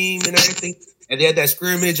Dream Team and everything, and they had that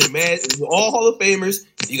scrimmage and all Hall of Famers.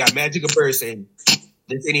 You got Magic and Bird saying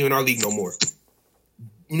this ain't even our league no more.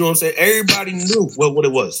 You know what I'm saying? Everybody knew what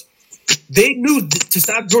it was. They knew to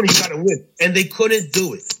stop Jordan, you got to win, and they couldn't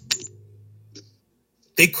do it.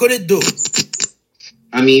 They couldn't do it.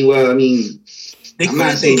 I'm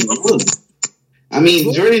not saying I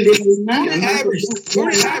mean, Jordan didn't average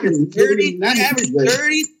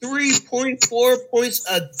 33.4 points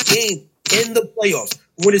a game in the playoffs.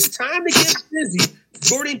 When it's time to get busy,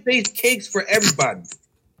 Jordan baked cakes for everybody.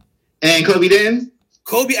 And Kobe didn't?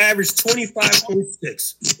 Kobe averaged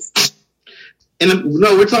 25.6.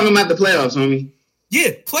 No, we're talking about the playoffs, homie.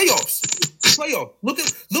 Yeah, playoffs. Look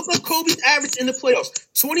at Kobe's average in the playoffs.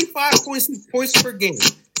 25.6 points per game.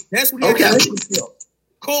 That's what he averaged in the playoffs.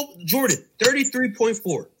 Jordan,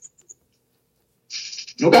 33.4.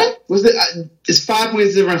 Okay. It's 5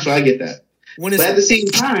 points differential. I get that. But at the same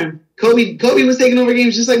time, Kobe was taking over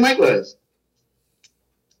games just like Mike was.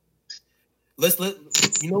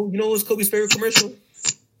 You know what's Kobe's favorite commercial?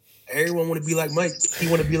 Everyone want to be like Mike. He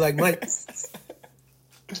want to be like Mike.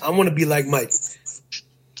 I want to be like Mike.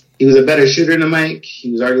 He was a better shooter than Mike.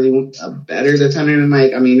 He was arguably a better defender than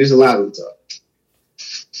Mike. I mean, there's a lot of talk.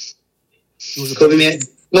 Kobe had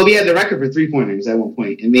the record for 3-pointers at one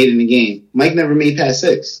point and made it in the game. Mike never made past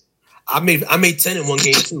 6. I made 10 in one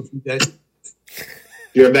game too, PJ.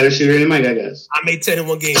 You're a better shooter than Mike, I guess. I made 10 in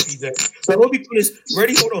one game, PJ. So Kobe put his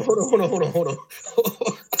ready. Hold on.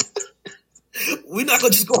 We're not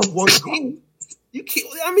gonna just go on one game. You can't.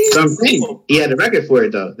 I mean, so I'm saying he had the record for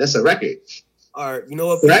it though. That's a record. All right, you know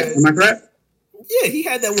what? Correct? Am I correct? Yeah, he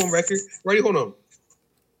had that one record. Ready? Hold on.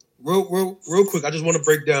 Real quick. I just want to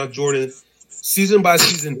break down Jordan season by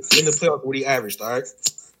season in the playoffs what he averaged. All right.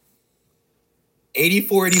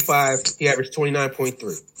 84-85. He averaged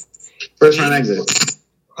 29.3. First round exit.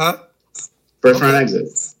 Huh? First round exit.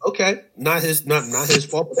 Okay, not his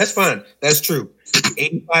fault, but that's fine. That's true.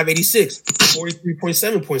 85-86,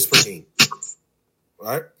 43.7 points per game. All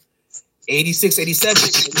right.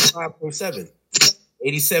 86-87, 85.7.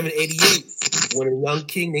 87-88, when a young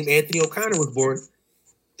king named Anthony O'Connor was born,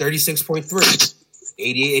 36.3.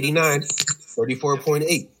 88-89,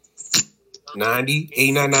 34.8. 90,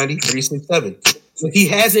 36.7. So he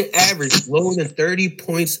hasn't averaged lower than 30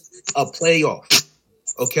 points a playoff.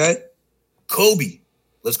 Okay? Kobe.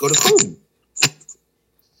 Let's go to Kobe.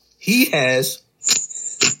 He has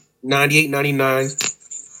 98, 99.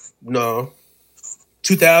 No.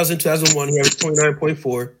 2000, 2001, he averaged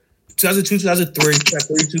 29.4. 2002, 2003, he got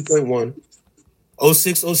 32.1.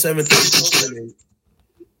 06, 07, 34.8.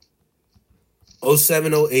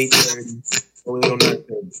 07, 08, 30. 08, 09,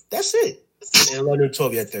 30. That's it. And 11 and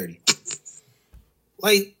 12, he had 30.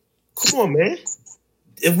 Like, come on, man.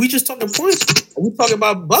 If we just talking points, and we talking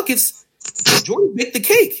about buckets, Jordan baked the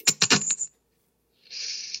cake.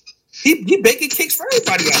 He baking cakes for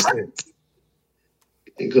everybody out there.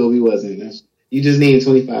 And Kobe wasn't. You just named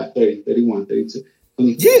 25, 30, 31, 32,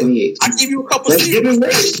 28. I give you a couple Let's give him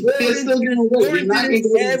weight.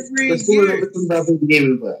 Every year.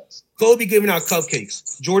 Kobe giving out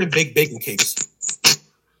cupcakes. Jordan baked baking cakes.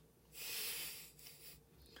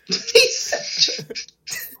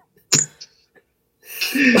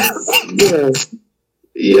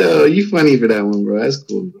 Yo, you funny for that one, bro. That's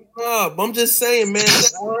cool. But I'm just saying, man.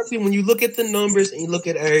 Honestly, when you look at the numbers and you look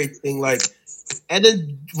at everything, like, and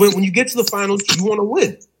then when you get to the finals, you want to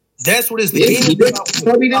win. That's what it's the game.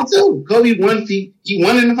 Kobe did too. Kobe won. He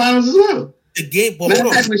won in the finals as well. The game. But hold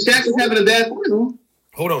on. When Shaq was having a bad final,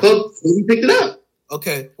 hold on. Kobe picked it up.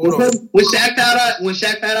 Okay, hold on. When Shaq fouled out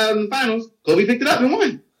in the finals, Kobe picked it up and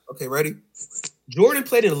won. Okay, ready? Jordan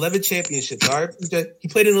played in 11 championships, all right? He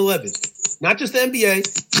played in 11. Not just the NBA,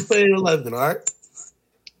 he played in 11, all right?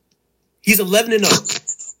 He's 11-0.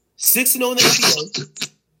 6-0 in the NBA,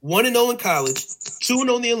 1-0 in college,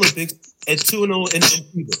 2-0 in the Olympics, and 2-0 in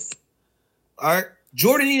FIBA. All right?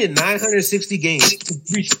 Jordan needed 960 games to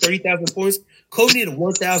reach 30,000 points. Kobe needed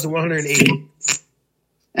 1,180.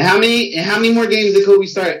 And how many more games did Kobe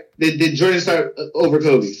start? Did Jordan start over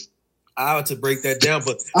Kobe? I had to break that down,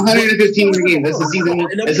 but 115 more games. That's a season.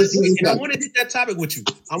 And I want to hit that topic with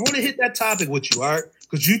you. All right?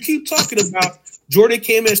 Because you keep talking about Jordan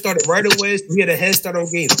came in and started right away. So he had a head start on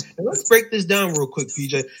games. And let's break this down real quick,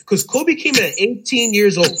 PJ. Because Kobe came in at 18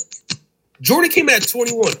 years old. Jordan came in at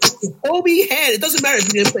 21. Kobe had, it doesn't matter if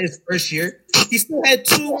he didn't play his first year. He still had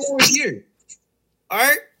 2 more years. All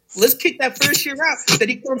right? Let's kick that first year out. Then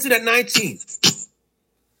he comes in at 19.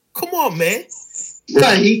 Come on, man.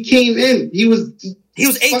 Right, he came in. He was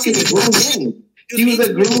 18. He was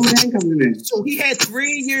a grown man coming in. So he had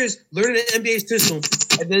 3 years learning the NBA system,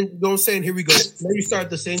 and then you know what I'm saying? Here we go. Now you start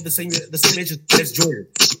the same age as Jordan.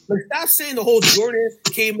 But stop saying the whole Jordan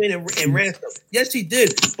came in and ran stuff. Yes, he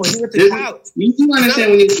did. But he went to college. You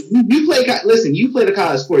understand when you play? Listen, you played a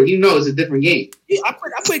college sport. You know it's a different game. Yeah, I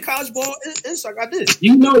played college ball and soccer. I did.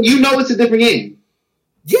 You know it's a different game.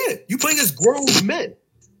 Yeah, you playing against grown men.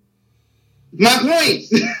 My point.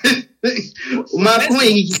 My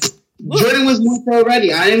point. Jordan was more pro ready.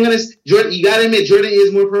 Jordan. You gotta admit, Jordan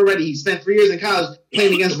is more pro ready. He spent 3 years in college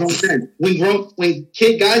playing against grown men. When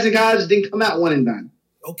guys in college didn't come out one and done.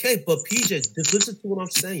 Okay, but PJ, just listen to what I'm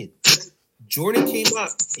saying. Jordan came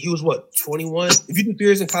out. He was what, 21? If you do 3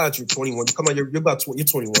 years in college, you're 21. Come on, you're about 20. You're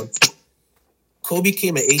 21. Kobe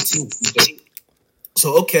came at 18. PJ.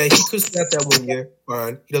 So okay, he could step that 1 year.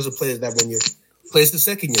 Fine, he doesn't play that 1 year. Plays the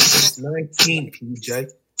second year. He's 19.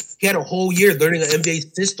 PJ. He had a whole year learning an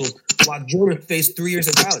NBA system while Jordan faced 3 years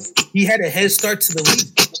in college. He had a head start to the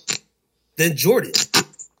league than Jordan.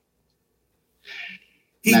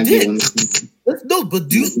 He did. No, but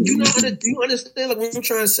do you understand like what I'm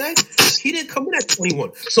trying to say? He didn't come in at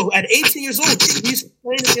 21. So at 18 years old, he's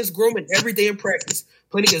playing against grown men every day in practice.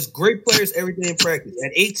 Playing against great players every day in practice.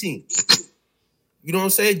 At 18. You know what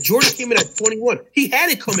I'm saying? Jordan came in at 21. He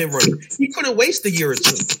had it come in running. He couldn't waste a year or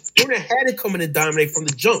two. Jordan had it come in and dominate from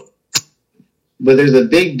the jump. But there's a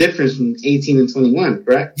big difference from 18 and 21,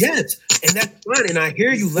 correct? Yes, and that's fine. And I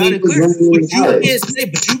hear you loud and clear. But you can't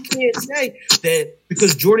say that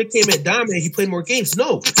because Jordan came and dominated, he played more games.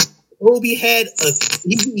 No, Kobe had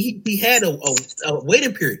he had a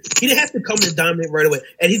waiting period. He didn't have to come and dominate right away,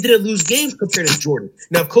 and he didn't lose games compared to Jordan.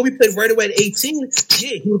 Now, if Kobe played right away at 18,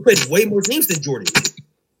 yeah, he would have played way more games than Jordan.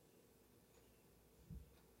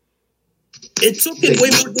 It took him way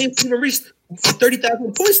more games to even reach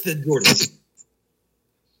 30,000 points than Jordan.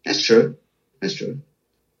 That's true. That's true.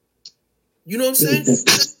 You know what I'm saying?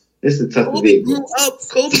 This is a tough Kobe debate. grew up.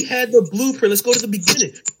 Kobe had the blueprint. Let's go to the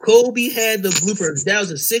beginning. Kobe had the blueprint. That was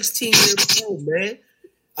a 16-year-old, man.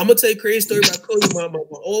 I'm going to tell you a crazy story about Kobe. My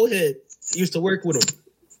old head used to work with him.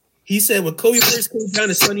 He said when Kobe first came down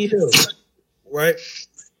to Sunny Hill, right?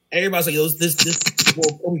 Everybody's like, yo, this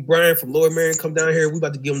boy Kobe Bryant from Lower Marion come down here. We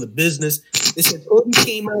about to give him the business. They said Kobe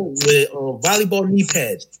came out with volleyball knee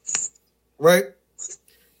pads, right?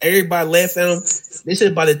 Everybody laughed at him. They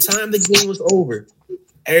said by the time the game was over,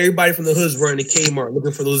 everybody from the hoods running to Kmart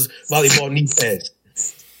looking for those volleyball knee pads.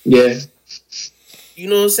 Yeah. You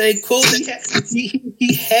know what I'm saying? Kobe, he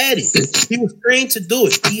had it. He was trained to do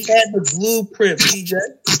it. He had the blueprint, PJ.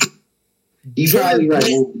 You probably right.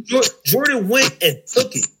 Jordan went and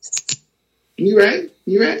took it. You right.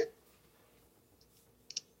 This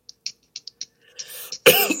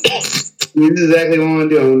is exactly what I want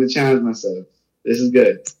to do. I want to challenge myself. This is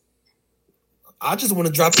good. I just want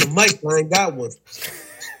to drop the mic. I ain't got one.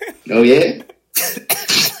 Oh, yeah?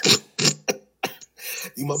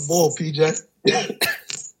 You my boy, PJ.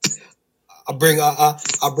 I'll bring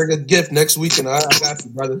a gift next week, and I got you,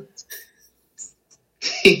 brother.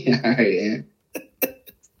 All right, yeah.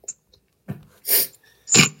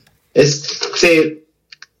 This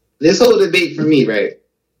whole debate for me, right?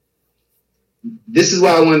 This is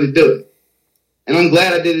why I wanted to do it. And I'm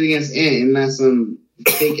glad I did it against Ant and not some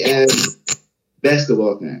fake ass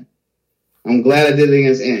basketball fan. I'm glad I did it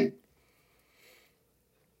against Ant.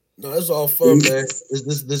 No, it's all fun, man. This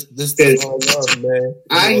is all love, man.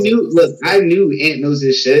 I knew Ant knows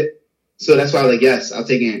his shit. So that's why I was like, yes, I'll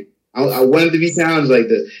take Ant. I wanted to be challenged like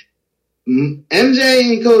this.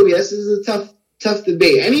 MJ and Kobe, this is a tough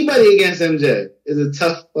debate. Anybody against MJ is a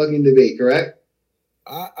tough fucking debate, correct?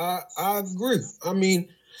 I agree. I mean,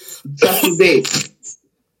 tough debate.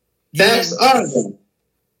 Facts are though.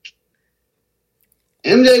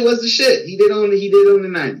 MJ was the shit. He did on the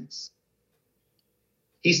 90s.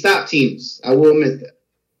 He stopped teams. I will admit that.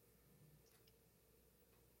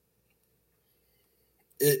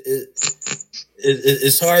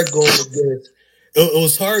 It's hard going against. It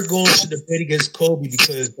was hard going to debate against Kobe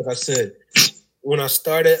because, like I said, when I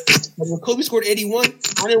started, when Kobe scored 81, I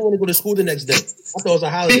didn't want to go to school the next day. I thought it was a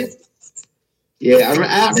holiday. Yeah, I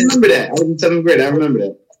remember that. I was in 7th grade. I remember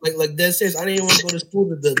that. Like Dad says, I didn't want to go to school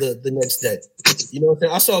the next day. You know what I'm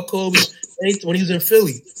saying? I saw Kobe when he was in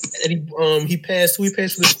Philly, and he passed. Who he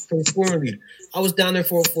passed for the scoring lead. I was down there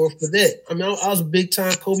for that. I mean, I was a big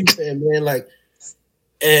time Kobe fan, man. Like,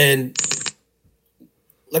 and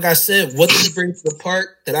like I said, what did he bring to the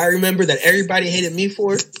park that I remember that everybody hated me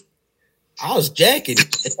for? I was jacking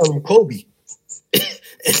and telling him Kobe.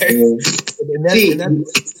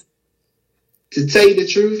 To tell you the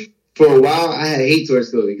truth, for a while I had hate towards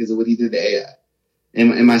Kobe because of what he did to AI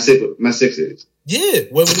and my Sixers. Yeah, I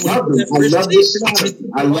love this shit.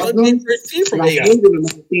 I love him. I hated him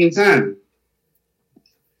at the same time.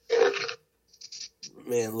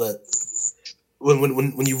 Man, look,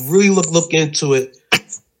 when you really look into it,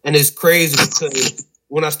 and it's crazy because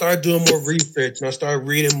when I started doing more research and I started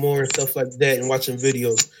reading more and stuff like that and watching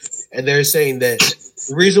videos, and they're saying that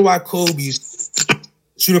the reason why Kobe's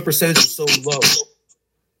shooting percentage is so low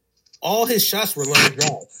all his shots were line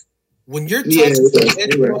drive. When you're touching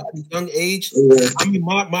at a young age, I mean,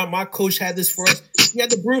 my coach had this for us. He had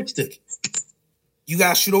the broomstick. You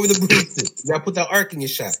gotta shoot over the broomstick. You gotta put that arc in your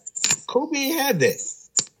shot. Kobe ain't had that.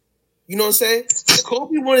 You know what I'm saying?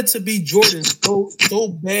 Kobe wanted to be Jordan so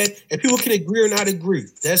bad, and people can agree or not agree.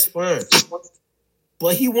 That's fine.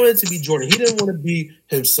 But he wanted to be Jordan. He didn't want to be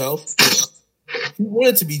himself. He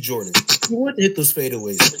wanted to be Jordan. He wanted to hit those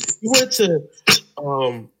fadeaways. He wanted to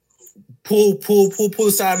pull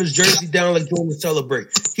the side of his jersey down like Jordan to celebrate.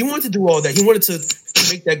 He wanted to do all that. He wanted to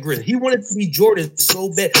make that grin. He wanted to be Jordan so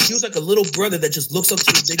bad. He was like a little brother that just looks up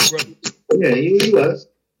to his big brother. Yeah, he was.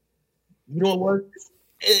 You know what?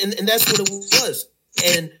 And that's what it was.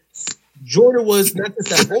 And Jordan was not just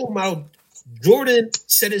that role model. Jordan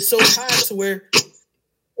set it so high to where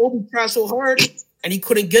Kobe tried so hard and he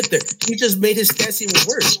couldn't get there. He just made his stats even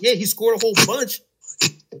worse. Yeah, he scored a whole bunch.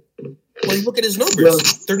 But you look at his numbers; well,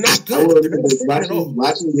 they're not good. They're not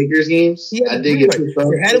watching Lakers games, I did get pissed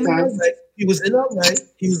off. They had him in LA. He was in LA.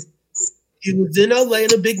 He was in LA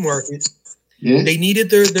in a big market. Yeah. They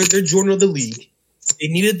needed their Jordan of the league. They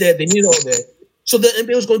needed that. They needed all that. So the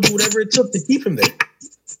NBA was going to do whatever it took to keep him there.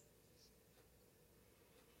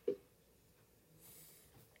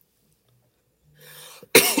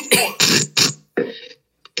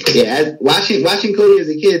 Yeah, watching Cody as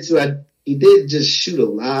a kid too, he did just shoot a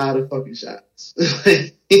lot of fucking shots.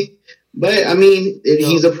 But I mean,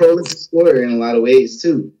 he's a prolific scorer in a lot of ways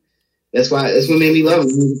too. That's what made me love him.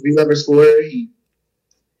 He's a three-lever scorer.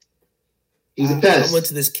 He's a pest. I went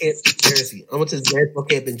to this camp in Jersey. I went to this basketball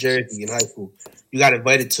camp in Jersey in high school. You got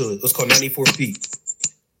invited to it. It was called 94 Feet.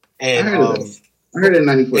 And I heard of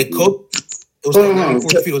 94 Feet. It was called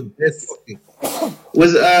 94 Feet. It was a basketball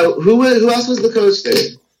camp. Who else was the coach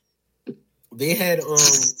there? They had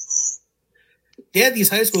these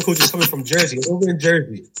high school coaches coming from Jersey. Over in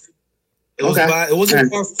Jersey. It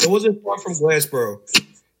wasn't far from Glassboro.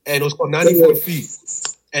 And it was called 94 Feet.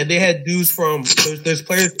 And they had dudes from there's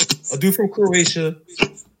players, a dude from Croatia,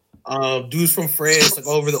 dudes from France, like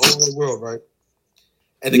all over the world, right?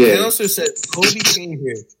 And the counselor said Kobe came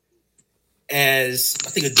here as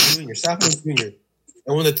I think a junior, sophomore junior,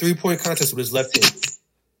 and won the 3-point contest with his left hand.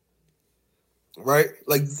 Right?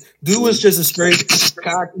 Like dude was just a straight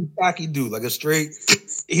cocky dude, like a straight.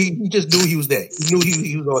 He just knew he was that. He knew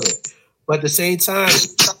he was all that. But at the same time,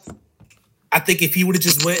 I think if he would have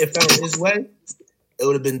just went and found his way, it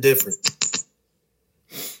would have been different.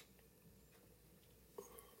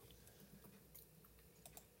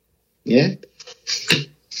 Yeah.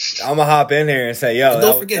 I'm gonna hop in here and say, yo,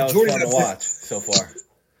 don't forget, that was Jordan fun to watch so far.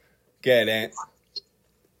 Good, Ant.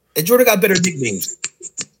 And Jordan got better nicknames.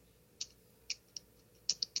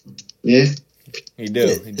 Yeah. He do.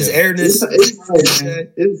 His airness. It's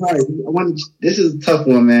hard. This is a tough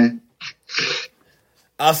one, man.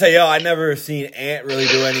 I'll say, I never seen Ant really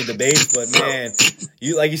do any debates, but man,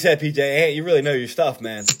 you like you said, PJ, Ant, you really know your stuff,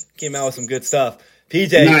 man. Came out with some good stuff.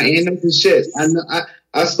 PJ. Nah, Ant knows his shit. I know.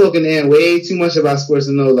 I've spoken to Ant way too much about sports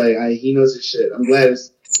to know he knows his shit. I'm glad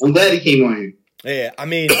he came on here. Yeah, I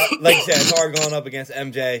mean, like you said, it's hard going up against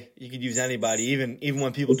MJ. You could use anybody, even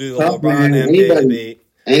when people do the LeBron MJ debate.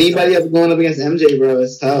 Anybody else going up against MJ, bro,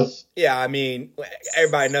 it's tough. Yeah, I mean,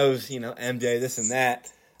 everybody knows, MJ, this and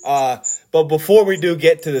that. But before we do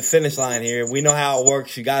get to the finish line here, we know how it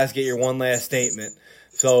works. You guys get your one last statement.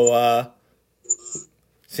 So,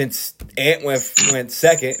 since Ant went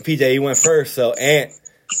second, PJ, you went first. So, Ant,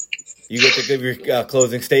 you get to give your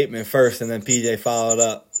closing statement first, and then PJ followed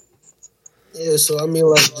up. Yeah, so I mean,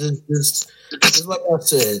 like just like I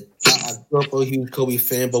said, I grew up a huge Kobe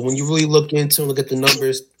fan, but when you really look into him, look at the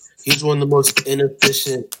numbers, he's one of the most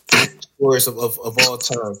inefficient scorers of all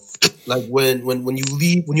time. Like when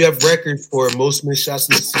you have records for most missed shots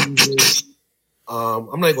in the season,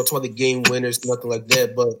 I'm not even gonna talk about the game winners, nothing like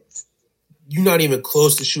that, but you're not even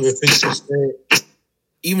close to shooting 50%,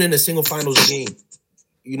 even in a single finals game.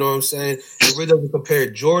 You know what I'm saying? It really doesn't compare.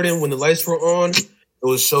 Jordan, when the lights were on, it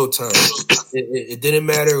was showtime. It didn't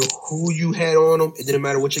matter who you had on him. It didn't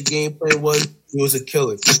matter what your game plan was. He was a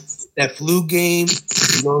killer. That flu game,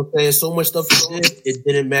 you know what I'm saying? So much stuff he did, it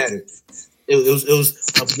didn't matter. It was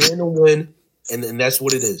I'm getting a win, and that's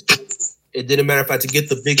what it is. It didn't matter if I had to get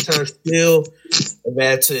the big time steal, if I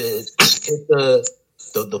had to hit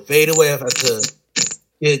the fadeaway, if I had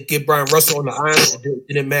to get Brian Russell on the island. It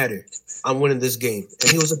didn't matter. I'm winning this game,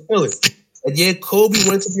 and he was a killer. And yeah, Kobe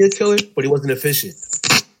wanted to be a killer, but he wasn't efficient.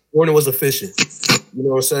 Jordan was efficient. You know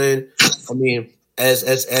what I'm saying? I mean,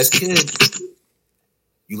 as kids,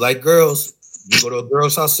 you like girls. You go to a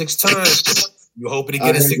girl's house 6 times. You're hoping to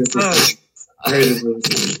get it 6 times.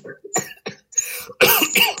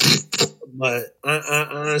 But I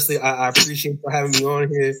honestly, I appreciate you for having me on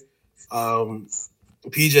here.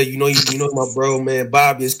 PJ, you know my bro, man.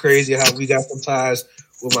 Bobby, is crazy how we got some ties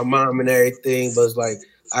with my mom and everything. But it's like,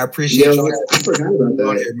 I appreciate Yo, you I forgot about on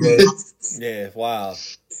that. here, man. Yeah, wow.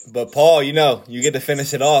 But Paul, you get to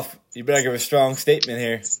finish it off. You better give a strong statement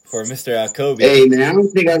here for Mr. Kobe. Hey, man, I don't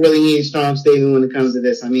think I really need a strong statement when it comes to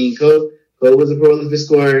this. I mean, Kobe was a prolific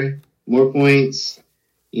scorer, more points.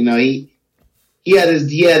 You know, he had his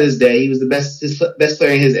day. He was the best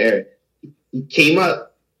player in his era. He came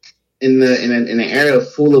up in an era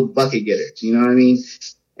full of bucket getters. You know what I mean?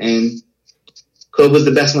 And Kobe was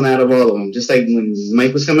the best one out of all of them. Just like when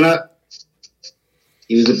Mike was coming up,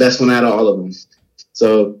 he was the best one out of all of them.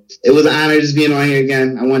 So it was an honor just being on here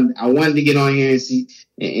again. I wanted to get on here and see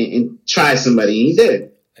and try somebody, and he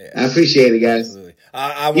did. Yeah. I appreciate it, guys.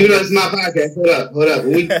 Absolutely. Even though it's my podcast, hold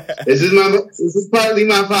up. This is partly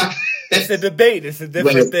my podcast. It's a debate. It's a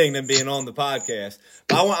different thing than being on the podcast.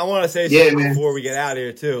 But I want to say something before we get out of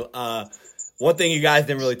here too. One thing you guys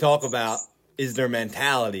didn't really talk about is their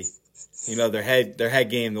mentality. You know, their head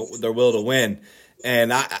game, their will to win.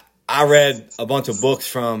 And I read a bunch of books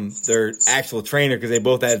from their actual trainer because they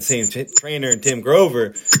both had the same trainer in Tim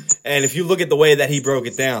Grover. And if you look at the way that he broke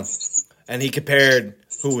it down and he compared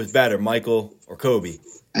who was better, Michael or Kobe.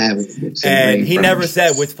 And he never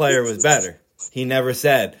said which player was better. He never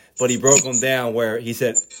said. But he broke them down where he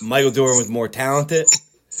said Michael Jordan was more talented,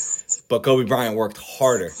 but Kobe Bryant worked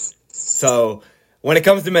harder. So when it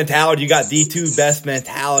comes to mentality, you got the two best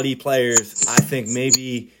mentality players. I think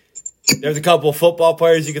maybe there's a couple of football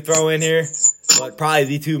players you could throw in here, but probably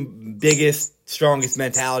the two biggest, strongest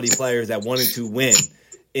mentality players that wanted to win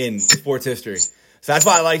in sports history. So that's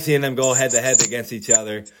why I like seeing them go head-to-head against each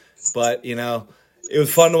other. But, you know, it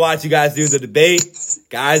was fun to watch you guys do the debate.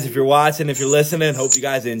 Guys, if you're watching, if you're listening, hope you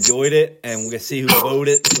guys enjoyed it. And we're going to see who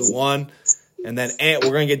voted, who won. And then, Ant,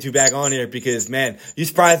 we're going to get you back on here because, man, you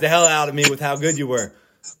surprised the hell out of me with how good you were.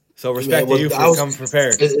 So respect to you for coming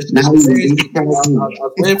prepared. It's crazy. I was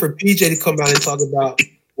waiting for PJ to come out and talk about,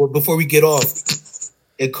 well, before we get off,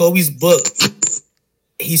 in Kobe's book,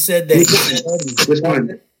 he said that. Which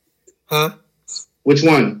one? Huh? Which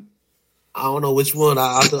one? I don't know which one.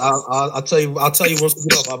 I'll tell you. I'll tell you once we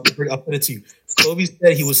get off. I'll put it to you. Kobe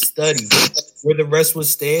said he would study where the rest would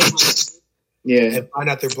stand. Yeah, and find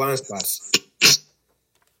out their blind spots.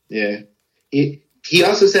 Yeah, he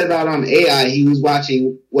also said about AI. He was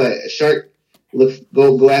watching a shark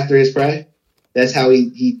go after his prey. That's how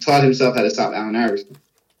he taught himself how to stop Allen Iverson.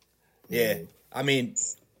 Yeah, I mean,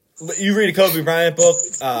 you read a Kobe Bryant book.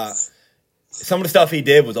 Some of the stuff he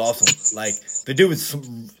did was awesome. Like the dude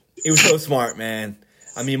he was so smart, man.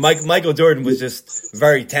 I mean, Michael Jordan was just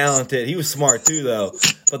very talented. He was smart too, though.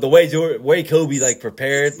 But the way Kobe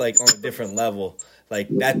prepared on a different level,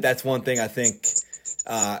 that's one thing I think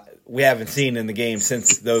we haven't seen in the game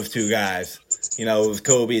since those two guys. You know, it was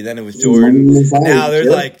Kobe, then it was Jordan. Now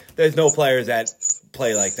there's no players that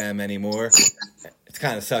play like them anymore. It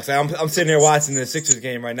kind of sucks. I'm sitting here watching the Sixers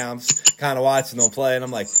game right now. I'm kind of watching them play, and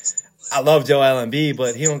I'm like, I love Joel Embiid,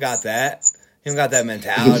 but he don't got that. He don't got that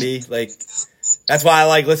mentality. That's why I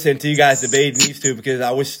like listening to you guys debating these two because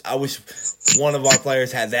I wish one of our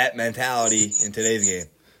players had that mentality in today's game.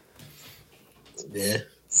 Yeah.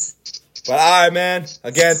 But all right, man.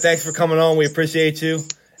 Again, thanks for coming on. We appreciate you.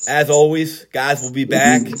 As always, guys, we'll be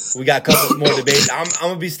back. We got a couple more debates. I'm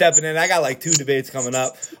going to be stepping in. I got 2 debates coming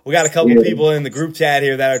up. We got a couple people in the group chat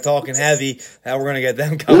here that are talking heavy that we're going to get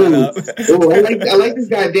them coming up. I like this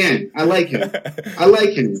guy, Dan. I like him.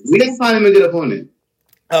 We didn't find him a good opponent.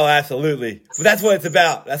 Oh, absolutely. But that's what it's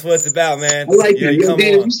about. That's what it's about, man. I like him. Yo,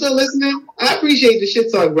 Dan, if you still listening, I appreciate the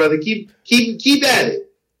shit talk, brother. Keep at it.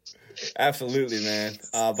 Absolutely, man.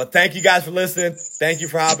 But thank you guys for listening. Thank you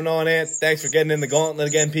for hopping on in. Thanks for getting in the gauntlet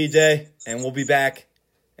again, PJ. And we'll be back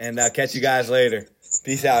and catch you guys later.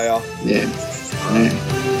 Peace out, y'all. Yeah. All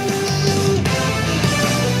right.